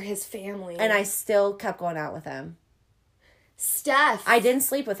murder his family. And I still kept going out with him. Steph. I didn't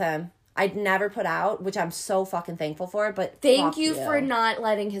sleep with him. I'd never put out, which I'm so fucking thankful for, but Thank fuck you for not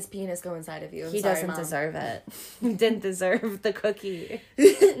letting his penis go inside of you. I'm He sorry, doesn't Mom. deserve it. He didn't deserve the cookie.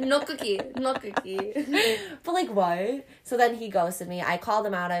 No cookie. No cookie. But like, what? So then he ghosted me. I called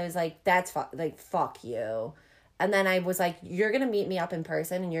him out. I was like, fuck you. And then I was like, you're going to meet me up in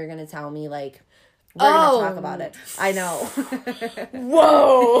person and you're going to tell me, like, we're going to talk about it. I know.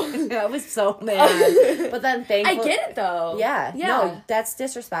 Whoa. I was so mad. But then I thankfully. get it, though. Yeah. Yeah. No, that's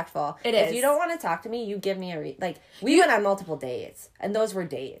disrespectful. It If is. you don't want to talk to me, you give me a we went on multiple dates. And those were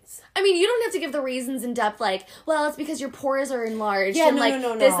dates. I mean, you don't have to give the reasons in depth, like, well, it's because your pores are enlarged. Yeah, and, no, like,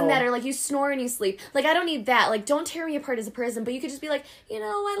 no, this no. and that, or, like, you snore and you sleep. Like, I don't need that. Like, don't tear me apart as a person, but you could just be like, you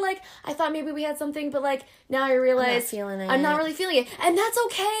know what, like, I thought maybe we had something, but, like, now I realize feeling I'm not it. really feeling it. And that's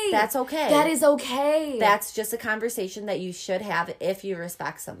okay. That's okay. That is okay. That's just a conversation that you should have if you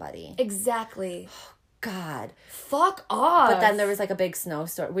respect somebody. Exactly. God. Fuck off. But then there was like a big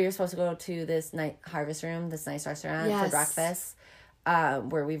snowstorm. We were supposed to go to this Harvest Room, this nice restaurant Yes. for breakfast,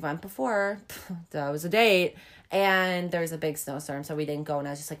 where we went before. That was a date. And there was a big snowstorm, so we didn't go. And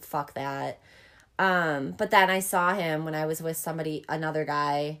I was just like, fuck that. But then I saw him when I was with another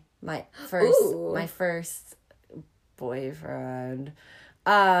guy, my first boyfriend.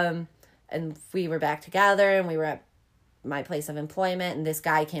 And we were back together and we were at my place of employment and this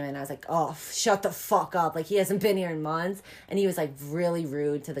guy came in. I was like, oh, shut the fuck up. Like, he hasn't been here in months. And he was like really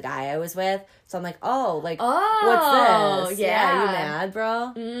rude to the guy I was with. So I'm like, what's this? yeah. You mad,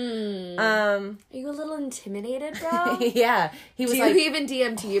 bro? Are you a little intimidated, bro? Yeah. He was Do like, you even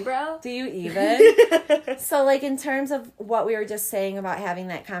DMT, bro? do you even? So, like, in terms of what we were just saying about having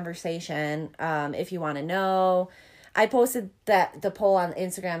that conversation, if you want to know, I posted the poll on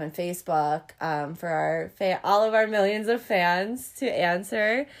Instagram and Facebook for all of our millions of fans to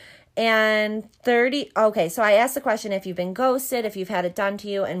answer. And so I asked the question, if you've been ghosted, if you've had it done to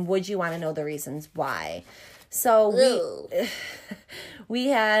you, and would you want to know the reasons why? So we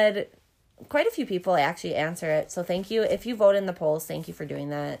had quite a few people actually answer it. So thank you. If you vote in the polls, thank you for doing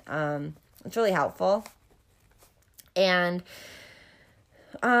that. It's really helpful. And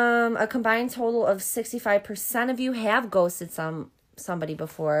a combined total of 65% of you have ghosted somebody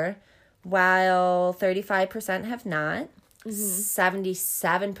before, while 35% have not.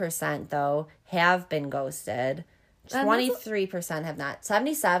 77% though have been ghosted. 23% have not.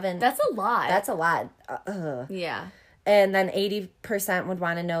 77. That's a lot. That's a lot. Yeah. And then 80% would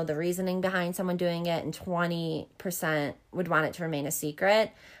want to know the reasoning behind someone doing it, and 20% would want it to remain a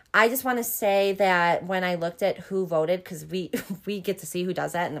secret. I just want to say that when I looked at who voted, because we get to see who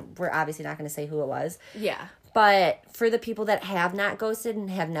does that, and we're obviously not going to say who it was. Yeah. But for the people that have not ghosted and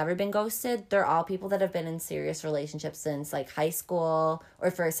have never been ghosted, they're all people that have been in serious relationships since, like, high school or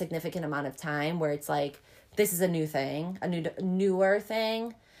for a significant amount of time, where it's like, this is a new thing, newer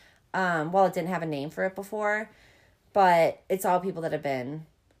thing. Well, it didn't have a name for it before, but it's all people that have been,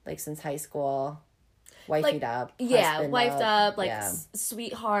 like, since high school, wifeyed up. Yeah, husband wifed up, like, yeah.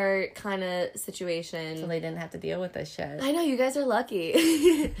 sweetheart kind of situation. So they didn't have to deal with this shit. I know, you guys are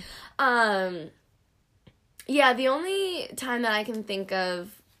lucky. Yeah, the only time that I can think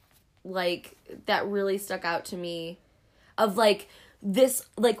of, like, that really stuck out to me of, like, this,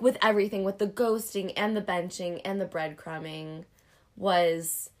 like, with everything, with the ghosting and the benching and the breadcrumbing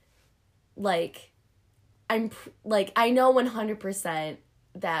was, like, I know 100%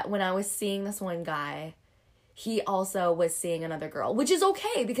 that when I was seeing this one guy, he also was seeing another girl, which is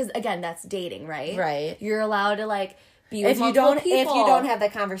okay because, again, that's dating, right? Right. You're allowed to, like, be with multiple people. If you don't have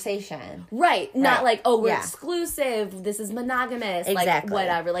that conversation. Right. Not Right. like, oh, we're Yeah. exclusive, this is monogamous, like, Exactly.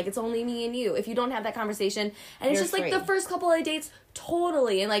 whatever. Like, it's only me and you. If you don't have that conversation, and it's You're just, like, free. the first couple of dates,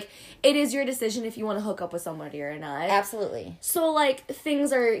 totally. And, like, it is your decision if you want to hook up with somebody or not. Absolutely. So, like,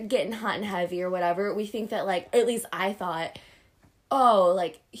 things are getting hot and heavy or whatever. We think that, like, at least I thought, oh,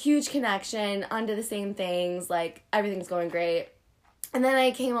 like, huge connection, onto the same things, like, everything's going great. And then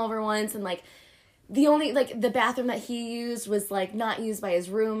I came over once and, like, the only, like, the bathroom that he used was, like, not used by his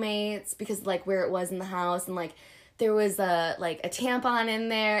roommates because, like, where it was in the house. And, like, there was a tampon in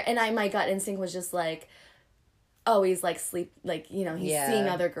there. And my gut instinct was just, like, oh, he's, like, he's Yeah. seeing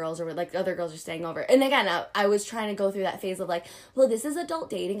other girls or, like, other girls are staying over. And, again, I was trying to go through that phase of, like, well, this is adult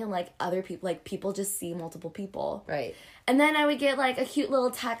dating and, like, other people, like, people just see multiple people. Right. And then I would get, like, a cute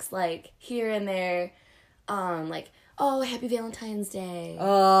little text, like, here and there, like, oh, happy Valentine's Day.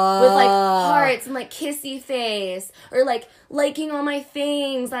 Oh. With, like, hearts and, like, kissy face. Or, like, liking all my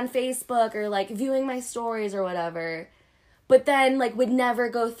things on Facebook. Or, like, viewing my stories or whatever. But then, like, would never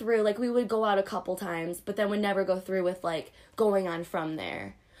go through. Like, we would go out a couple times. But then would never go through with, like, going on from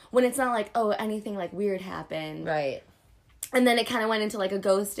there. When it's not like, oh, anything, like, weird happened. Right. And then it kind of went into, like, a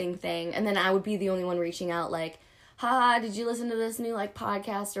ghosting thing. And then I would be the only one reaching out, like, haha, did you listen to this new, like,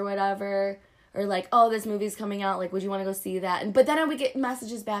 podcast or whatever? Or, like, oh, this movie's coming out, like, would you want to go see that? But then I would get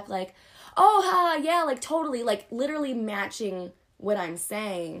messages back, like, oh, yeah, like, totally, like, literally matching what I'm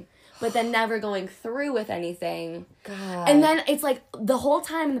saying, but then never going through with anything. God. And then it's, like, the whole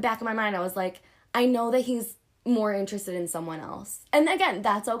time in the back of my mind, I was like, I know that he's more interested in someone else. And, again,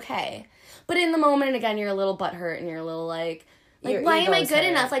 that's okay. But in the moment, again, you're a little butthurt, and you're a little, like, Your why am I ego's good hurt.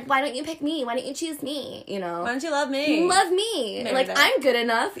 enough? Like, why don't you pick me? Why don't you choose me? You know? Why don't you love me? Love me. Meredith. Like, I'm good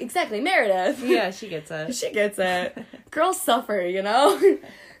enough. Exactly, Meredith. Yeah, she gets it. She gets it. Girls suffer, you know?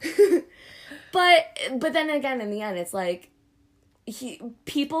 But then again, in the end, it's like,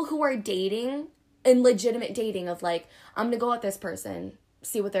 people who are dating, and legitimate dating of, like, I'm gonna go with this person,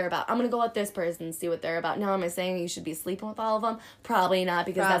 see what they're about. I'm gonna go with this person, see what they're about. Now, am I saying you should be sleeping with all of them? Probably not,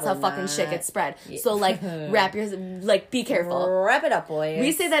 because that's how Probably fucking shit not. gets spread. Yeah. So, like, be careful. Wrap it up, boys.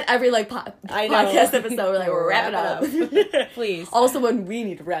 We say that every, like, I know. podcast episode. We're like, wrap it up. Please. Also, when we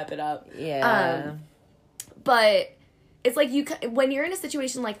need to wrap it up. Yeah. But it's like, when you're in a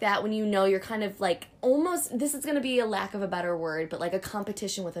situation like that, when you know you're kind of, like, almost, this is going to be a lack of a better word, but, like, a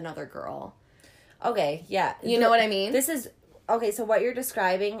competition with another girl. Okay, yeah. You know what I mean? This is... Okay, so what you're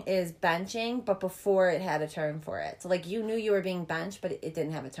describing is benching, but before it had a term for it. So, like, you knew you were being benched, but it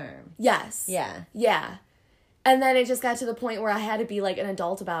didn't have a term. Yes. Yeah. Yeah. And then it just got to the point where I had to be, like, an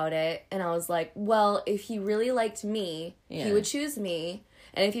adult about it. And I was like, well, if he really liked me, Yeah. he would choose me.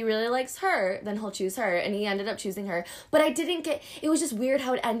 And if he really likes her, then he'll choose her. And he ended up choosing her. But I didn't get... It was just weird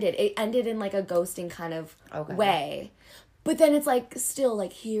how it ended. It ended in, like, a ghosting kind of way. But then it's, like, still,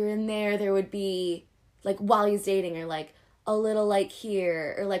 like, here and there would be, like, while he's dating, or, like, a little, like,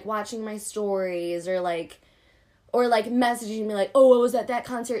 here, or, like, watching my stories, or, like, messaging me, like, oh, I was at that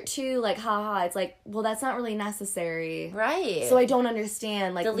concert, too, like, haha. It's like, well, that's not really necessary. Right. So I don't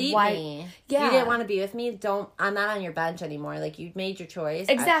understand, like, Delete why... me. Yeah. You didn't want to be with me? I'm not on your bench anymore. Like, you made your choice.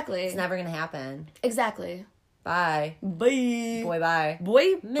 Exactly. It's never going to happen. Exactly. Bye. Bye. Boy, bye.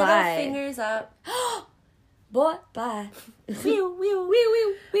 Boy, Middle bye. fingers up. Boy, bye. Whew, whew. Wee,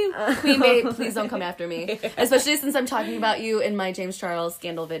 wee, wee. Queen Bee, please don't come after me. Especially since I'm talking about you in my James Charles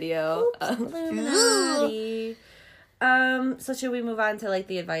scandal video. Illuminati. So should we move on to, like,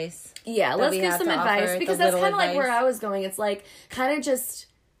 the advice? Yeah, that let's we give have some to advice, offer, because the that's little kind of like where advice? I was going. It's like, kind of just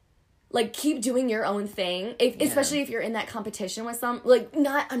like, keep doing your own thing, especially if you're in that competition with some, like, I'm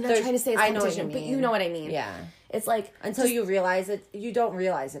not trying to say it's competition, but you know what I mean. Yeah. It's like... Until you realize it, you don't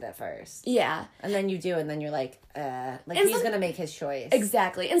realize it at first. Yeah. And then you do, and then you're like he's going to make his choice.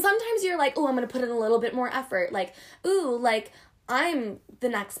 Exactly. And sometimes you're like, oh, I'm going to put in a little bit more effort. Like, ooh, like, I'm the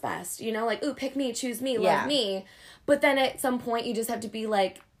next best, you know? Like, ooh, pick me, choose me, love me. But then at some point, you just have to be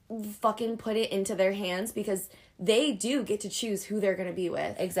like, fucking put it into their hands, because they do get to choose who they're going to be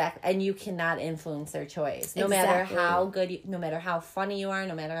with. Exactly. And you cannot influence their choice. No matter how good, no matter how funny you are,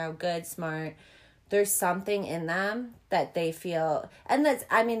 no matter how good, smart, there's something in them that they feel. And that's,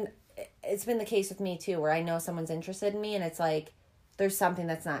 I mean, it's been the case with me too, where I know someone's interested in me and it's like, there's something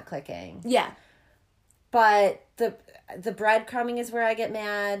that's not clicking. Yeah. But the breadcrumbing is where I get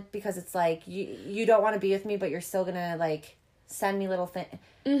mad, because it's like, you don't want to be with me, but you're still going to like send me little things.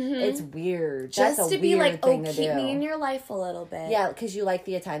 Mm-hmm. It's weird. Just that's a to be weird like, thing oh, to keep do. me in your life a little bit. Yeah, because you like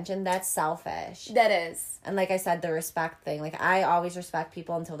the attention. That's selfish. That is. And like I said, the respect thing. Like, I always respect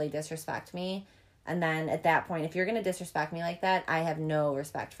people until they disrespect me. And then at that point, if you're going to disrespect me like that, I have no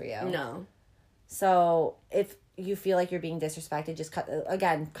respect for you. No. So if you feel like you're being disrespected, just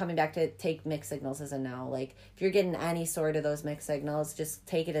again, coming back to take mixed signals as a no. Like, if you're getting any sort of those mixed signals, just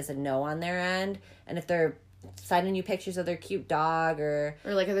take it as a no on their end. And if they're sending you pictures of their cute dog or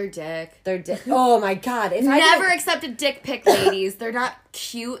like their dick. Oh my God. If Never accept a dick pic, ladies. They're not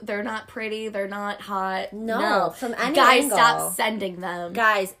cute. They're not pretty. They're not hot. No. From any Guys, angle. stop sending them.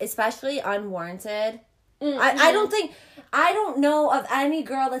 Guys, especially unwarranted. Mm-hmm. I don't know of any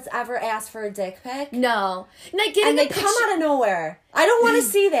girl that's ever asked for a dick pic. No. And they come out of nowhere. I don't want to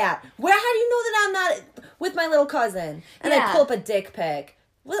see that. How do you know that I'm not with my little cousin? And I pull up a dick pic.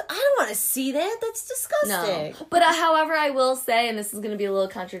 Well, I don't want to see that. That's disgusting. No. But however, I will say, and this is going to be a little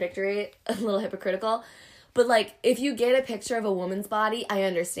contradictory, a little hypocritical, but like, if you get a picture of a woman's body, I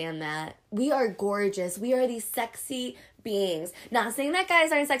understand that. We are gorgeous. We are these sexy beings. Not saying that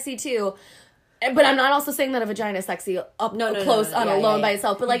guys aren't sexy too, but I'm not also saying that a vagina is sexy up close on alone by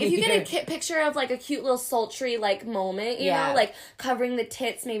itself. But like, if you get a picture of like a cute little sultry like moment, you know, like covering the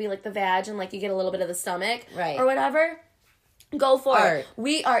tits, maybe like the vag, and like you get a little bit of the stomach, or whatever. Go for it.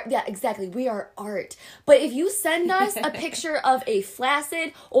 We are, exactly. We are art. But if you send us a picture of a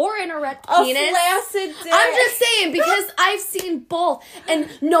flaccid or an erect penis. A flaccid dick. I'm just saying, because I've seen both, and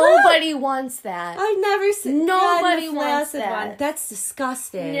nobody wants that. I've never seen Nobody wants that. One. That's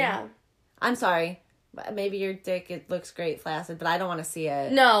disgusting. Yeah. I'm sorry. Maybe your dick, it looks great flaccid, but I don't want to see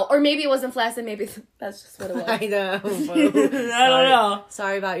it. No, or maybe it wasn't flaccid. Maybe that's just what it was. I know. I don't know.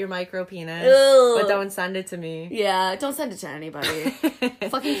 Sorry about your micro penis. Ew. But don't send it to me. Yeah, don't send it to anybody.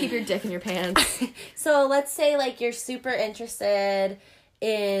 Fucking keep your dick in your pants. So let's say like you're super interested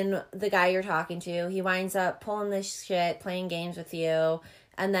in the guy you're talking to. He winds up pulling this shit, playing games with you.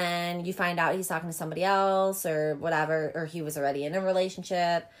 And then you find out he's talking to somebody else or whatever, or he was already in a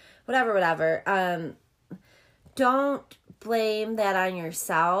relationship. Whatever. Don't blame that on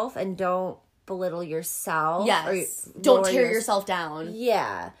yourself, and don't belittle yourself. Yes. Don't tear yourself down.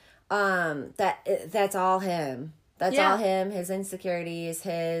 Yeah. That's all him. That's all him. His insecurities,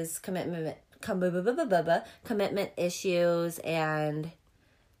 his commitment issues, and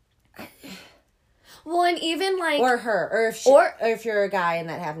well, and even like, or her, or if you're a guy and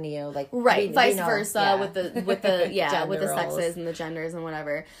that happened to you, like vice versa with the with the roles. sexes and the genders and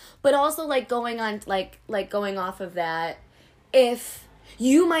whatever. But also like going off of that, if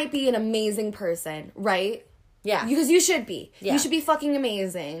you might be an amazing person, right? Yeah, because you should be. Yeah. You should be fucking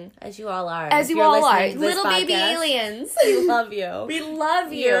amazing, as you all are. As you all are, little baby aliens. We love you. We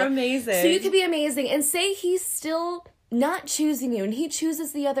love you. You're amazing. So you could be amazing, and say he's still not choosing you, and he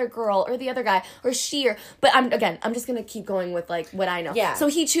chooses the other girl or the other guy or she, but I'm just gonna keep going with like what I know. Yeah. So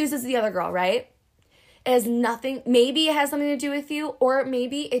he chooses the other girl, right? It has nothing, maybe it has something to do with you, or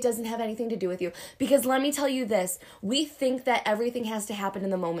maybe it doesn't have anything to do with you. Because let me tell you this, we think that everything has to happen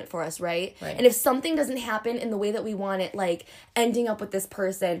in the moment for us, right? And if something doesn't happen in the way that we want it, like ending up with this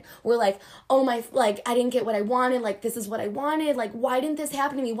person, we're like, oh my, like I didn't get what I wanted, like this is what I wanted, like why didn't this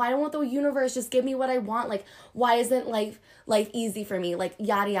happen to me? Why don't the universe just give me what I want? Like why isn't life easy for me? Like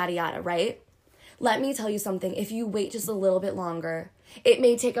yada yada yada, right? Let me tell you something, if you wait just a little bit longer, it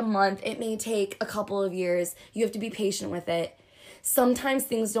may take a month, it may take a couple of years, you have to be patient with it. Sometimes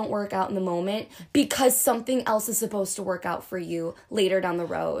things don't work out in the moment because something else is supposed to work out for you later down the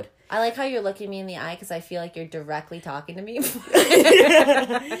road. I like how you're looking me in the eye because I feel like you're directly talking to me.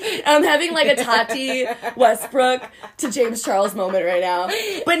 I'm having like a Tati Westbrook to James Charles moment right now.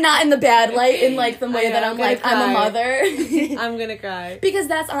 But not in the bad light, in like the way that I'm like, cry. I'm a mother. I'm gonna cry. Because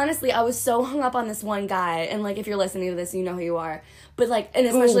that's honestly, I was so hung up on this one guy. And like, if you're listening to this, you know who you are. But, like, and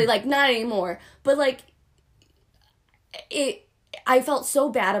especially, like, not anymore. But, like, I felt so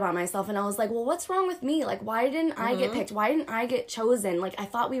bad about myself, and I was like, well, what's wrong with me? Like, why didn't I get picked? Why didn't I get chosen? Like, I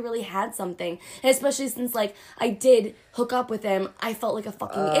thought we really had something. And especially since, like, I did hook up with him, I felt like a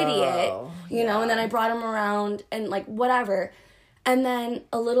fucking idiot, you know? And then I brought him around and, like, whatever. And then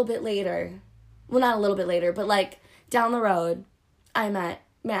a little bit later, well, not a little bit later, but, like, down the road, I met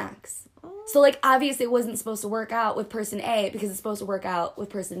Max. So, like, obviously it wasn't supposed to work out with person A because it's supposed to work out with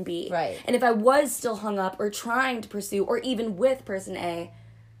person B. Right. And if I was still hung up or trying to pursue or even with person A,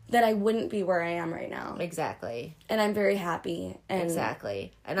 then I wouldn't be where I am right now. Exactly. And I'm very happy. And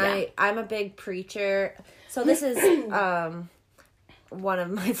exactly. And yeah. I'm a big preacher. So this is one of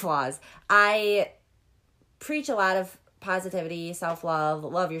my flaws. I preach a lot of positivity, self-love,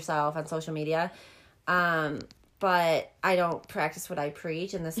 love yourself on social media. But I don't practice what I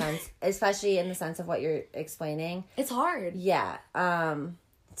preach in the sense, especially in the sense of what you're explaining. It's hard. Yeah.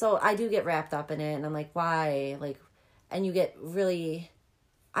 So I do get wrapped up in it, and I'm like, why? Like, and you get really,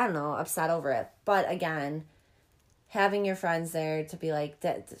 I don't know, upset over it. But again, having your friends there to be like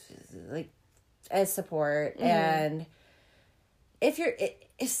that, like as support, and if you're,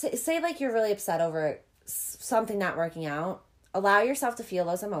 say like you're really upset over something not working out, allow yourself to feel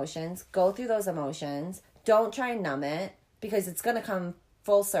those emotions, go through those emotions. Don't try and numb it, because it's going to come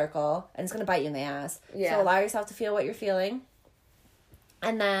full circle and it's going to bite you in the ass. Yeah. So allow yourself to feel what you're feeling,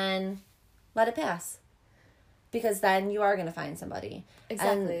 and then let it pass, because then you are going to find somebody.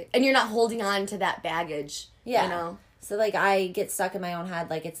 Exactly. And you're not holding on to that baggage. Yeah. You know? So, like, I get stuck in my own head,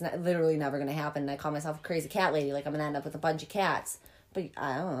 like, it's literally never going to happen. And I call myself a crazy cat lady, like I'm going to end up with a bunch of cats. But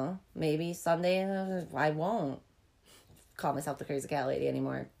I don't know. Maybe someday I won't call myself the crazy cat lady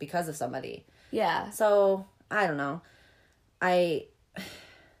anymore because of somebody. Yeah. So, I don't know. I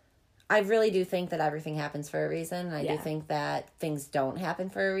really do think that everything happens for a reason. And I do think that things don't happen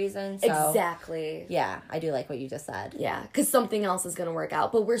for a reason. So, exactly. Yeah, I do like what you just said. Yeah, because something else is going to work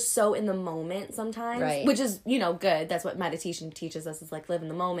out. But we're so in the moment sometimes. Right. Which is, you know, good. That's what meditation teaches us, is, like, live in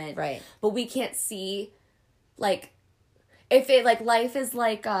the moment. Right. But we can't see, like, if it, like, life is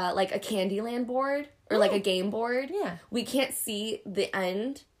like a Candyland board or, like, a game board. Yeah. We can't see the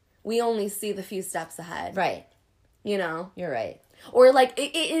end. We only see the few steps ahead. Right. You know? You're right. Or, like,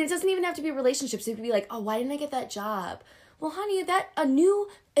 it doesn't even have to be relationships. It could be like, oh, why didn't I get that job? Well, honey, a new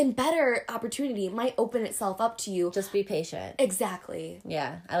and better opportunity might open itself up to you. Just be patient. Exactly.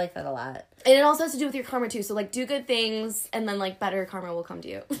 Yeah, I like that a lot. And it also has to do with your karma, too. So, like, do good things, and then, like, better karma will come to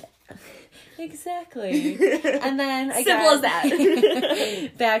you. Exactly. And then, again, simple as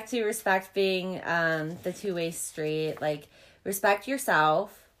that. Back to respect being the two-way street. Like, respect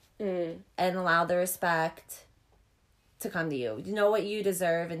yourself. And allow the respect to come to you. You know what you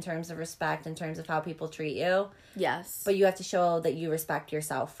deserve in terms of respect, in terms of how people treat you. Yes. But you have to show that you respect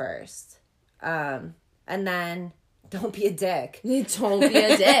yourself first. And then don't be a dick. Don't be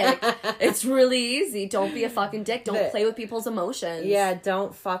a dick. It's really easy. Don't be a fucking dick. Don't play with people's emotions. Yeah,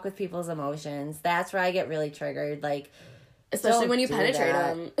 don't fuck with people's emotions. That's where I get really triggered. Like, especially when you penetrate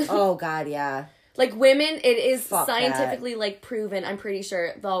them. Oh, God, yeah. Like, women, it is scientifically, like, proven, I'm pretty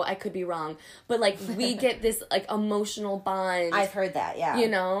sure, though I could be wrong, but, like, we get this, like, emotional bond. I've heard that, yeah. You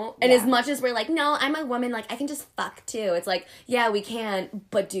know? And as much as we're like, no, I'm a woman, like, I can just fuck, too. It's like, yeah, we can,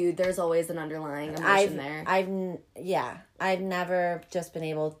 but, dude, there's always an underlying emotion there. I've never just been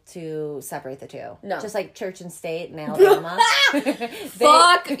able to separate the two. No. Just like church and state in Alabama.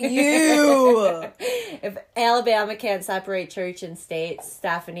 Fuck you! If Alabama can't separate church and state,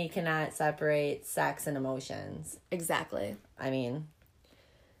 Stephanie cannot separate sex and emotions. Exactly. I mean.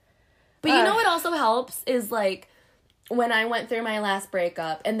 But you know what also helps is, like, when I went through my last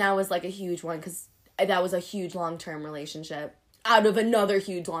breakup, and that was, like, a huge one, because that was a huge long-term relationship out of another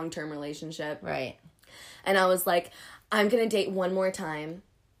huge long-term relationship. Right. And I was like, I'm going to date one more time.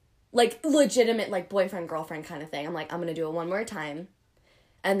 Like, legitimate, like, boyfriend-girlfriend kind of thing. I'm like, I'm going to do it one more time.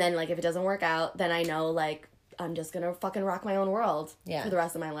 And then, like, if it doesn't work out, then I know, like, I'm just going to fucking rock my own world for the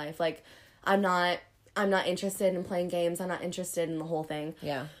rest of my life. Like, I'm not interested in playing games. I'm not interested in the whole thing.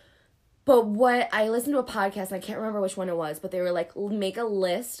 Yeah. But what, I listened to a podcast, and I can't remember which one it was, but they were like, make a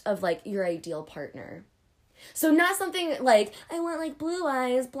list of, like, your ideal partner. So not something like, I want, like, blue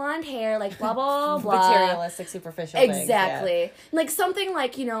eyes, blonde hair, like, blah, blah, blah. Materialistic, superficial exactly. things, yeah. Like, something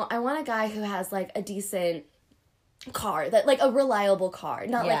like, you know, I want a guy who has, like, a decent car, that, like, a reliable car.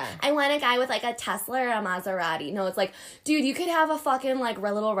 Not like, I want a guy with, like, a Tesla or a Maserati. No, it's like, dude, you could have a fucking, like,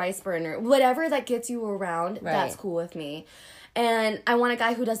 little rice burner. Whatever that gets you around, that's cool with me. And I want a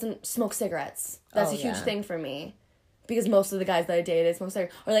guy who doesn't smoke cigarettes. That's a huge thing for me. because most of the guys that I dated, most are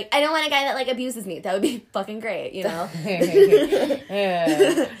like, I don't want a guy that like abuses me. That would be fucking great, you know?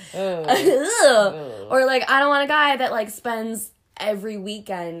 Or like, I don't want a guy that like spends every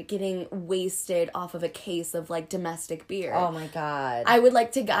weekend getting wasted off of a case of like domestic beer. Oh my God. I would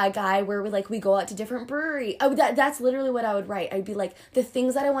like to a guy where we go out to different brewery. That's literally what I would write. I'd be like, the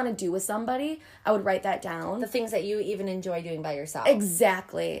things that I want to do with somebody, I would write that down. The things that you even enjoy doing by yourself.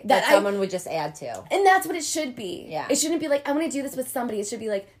 Exactly. That someone would just add to. And that's what it should be. Yeah. It shouldn't be like, I want to do this with somebody. It should be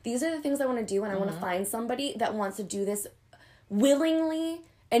like, these are the things I want to do, and I want to find somebody that wants to do this willingly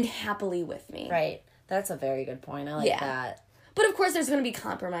and happily with me. Right. That's a very good point. I like that. But of course, there's going to be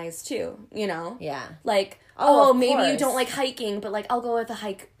compromise too, you know? Yeah. Like, maybe you don't like hiking, but like, I'll go with a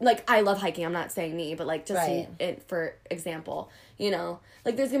hike. Like, I love hiking. I'm not saying me, but like, just for example, you know?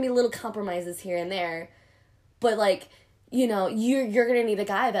 Like, there's going to be little compromises here and there. But like, you know, you're going to need a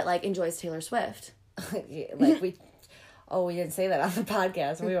guy that like enjoys Taylor Swift. Like, we didn't say that on the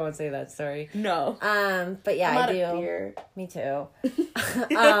podcast. We won't say that story. No. But yeah, I'm I do. out of beer. Me too.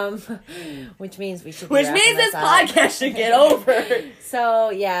 Which means we should. Which means this podcast should get over.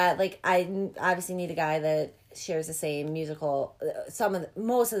 So yeah, like I obviously need a guy that shares the same musical,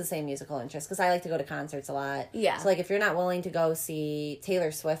 most of the same musical interests, because I like to go to concerts a lot. Yeah. So like, if you're not willing to go see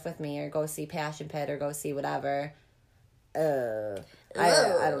Taylor Swift with me, or go see Passion Pit, or go see whatever, I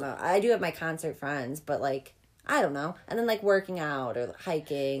don't know. I do have my concert friends, but like, I don't know. And then like working out or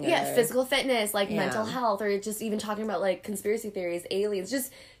hiking. Yeah, physical fitness, like mental health, or just even talking about like conspiracy theories, aliens.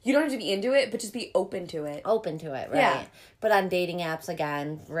 Just, you don't have to be into it, but just be open to it. Open to it, right? Yeah. But on dating apps,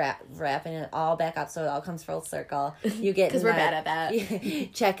 again, wrapping it all back up so it all comes full circle. You get because we're bad at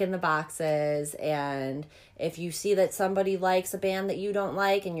that. Checking the boxes, and if you see that somebody likes a band that you don't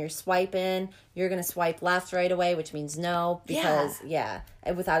like, and you're swiping, you're gonna swipe left right away, which means no, because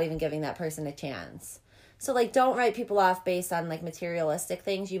and without even giving that person a chance. So, like, don't write people off based on, like, materialistic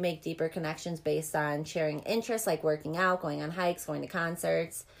things. You make deeper connections based on sharing interests, like working out, going on hikes, going to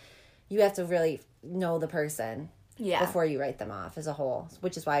concerts. You have to really know the person before you write them off as a whole,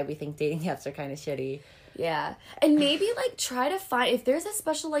 which is why we think dating apps are kind of shitty. Yeah. And maybe, like, try to find, if there's a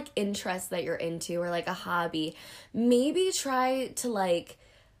special, like, interest that you're into or, like, a hobby, maybe try to, like,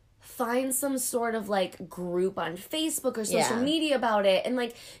 find some sort of like group on Facebook or social media about it, and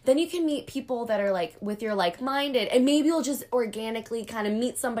like then you can meet people that are like with your like-minded, and maybe you'll just organically kind of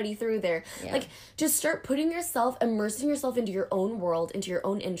meet somebody through there. Like, just start immersing yourself into your own world, into your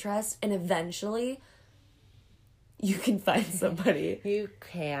own interest, and eventually you can find somebody. You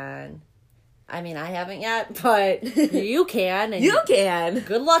can. I mean, I haven't yet, but you can. And you can.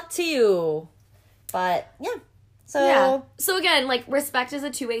 Good luck to you. But yeah. So again, like, respect is a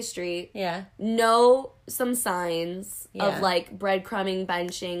two-way street. Yeah. Know some signs of, like, breadcrumbing,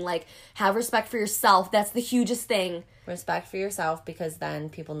 benching. Like, have respect for yourself. That's the hugest thing. Respect for yourself, because then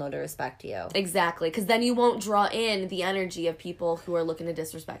people know to respect you. Exactly. Because then you won't draw in the energy of people who are looking to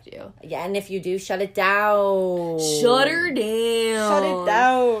disrespect you. Yeah, and if you do, shut it down. Shut her down. Shut it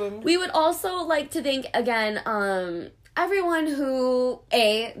down. We would also like to thank, again, everyone who,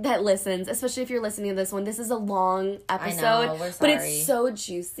 that listens, especially if you're listening to this one. This is a long episode. I know, we're sorry. But it's so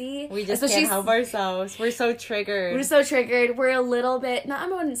juicy. We just can't help ourselves. We're so triggered. We're a little bit, I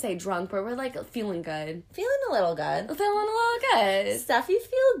wouldn't say drunk, but we're like feeling good. Feeling a little good. Steffi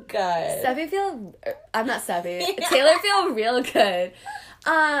feel good. I'm not Steffi. Taylor feel real good.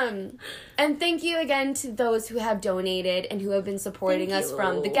 And thank you again to those who have donated and who have been supporting us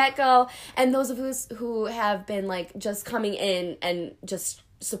from the get-go, and those of us who have been like just coming in and just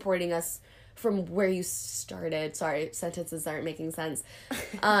supporting us from where you started. Sorry, sentences aren't making sense.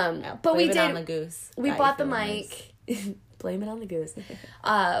 But we did. On the goose. We bought the mic. Blame it on the goose.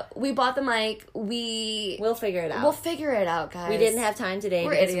 We bought the mic. We'll figure it out. We'll figure it out, guys. We didn't have time today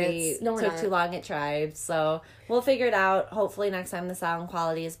because idiots. we took too long at Tribes. So we'll figure it out. Hopefully next time the sound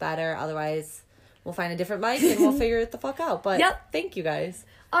quality is better. Otherwise, we'll find a different mic and we'll figure it the fuck out. But thank you guys.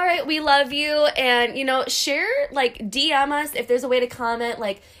 All right, we love you, and, share, like, DM us if there's a way to comment,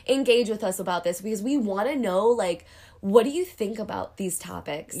 like, engage with us about this, because we want to know, like, what do you think about these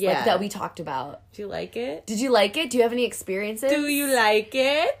topics like, that we talked about? Did you like it? Did you like it? Do you have any experiences? Do you like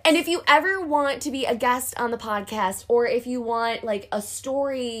it? And if you ever want to be a guest on the podcast, or if you want, like, a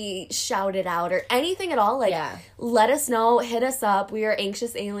story shouted out or anything at all, like, let us know. Hit us up. We are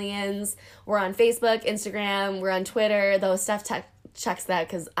Anxious Aliens. We're on Facebook, Instagram. We're on Twitter. Though Steph checks that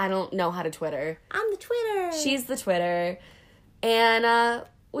because I don't know how to Twitter. I'm the Twitter. She's the Twitter. And,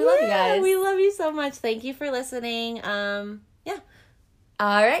 we love you guys. We love you so much. Thank you for listening. All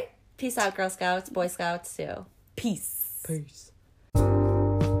right. Peace out, Girl Scouts, Boy Scouts too. Peace.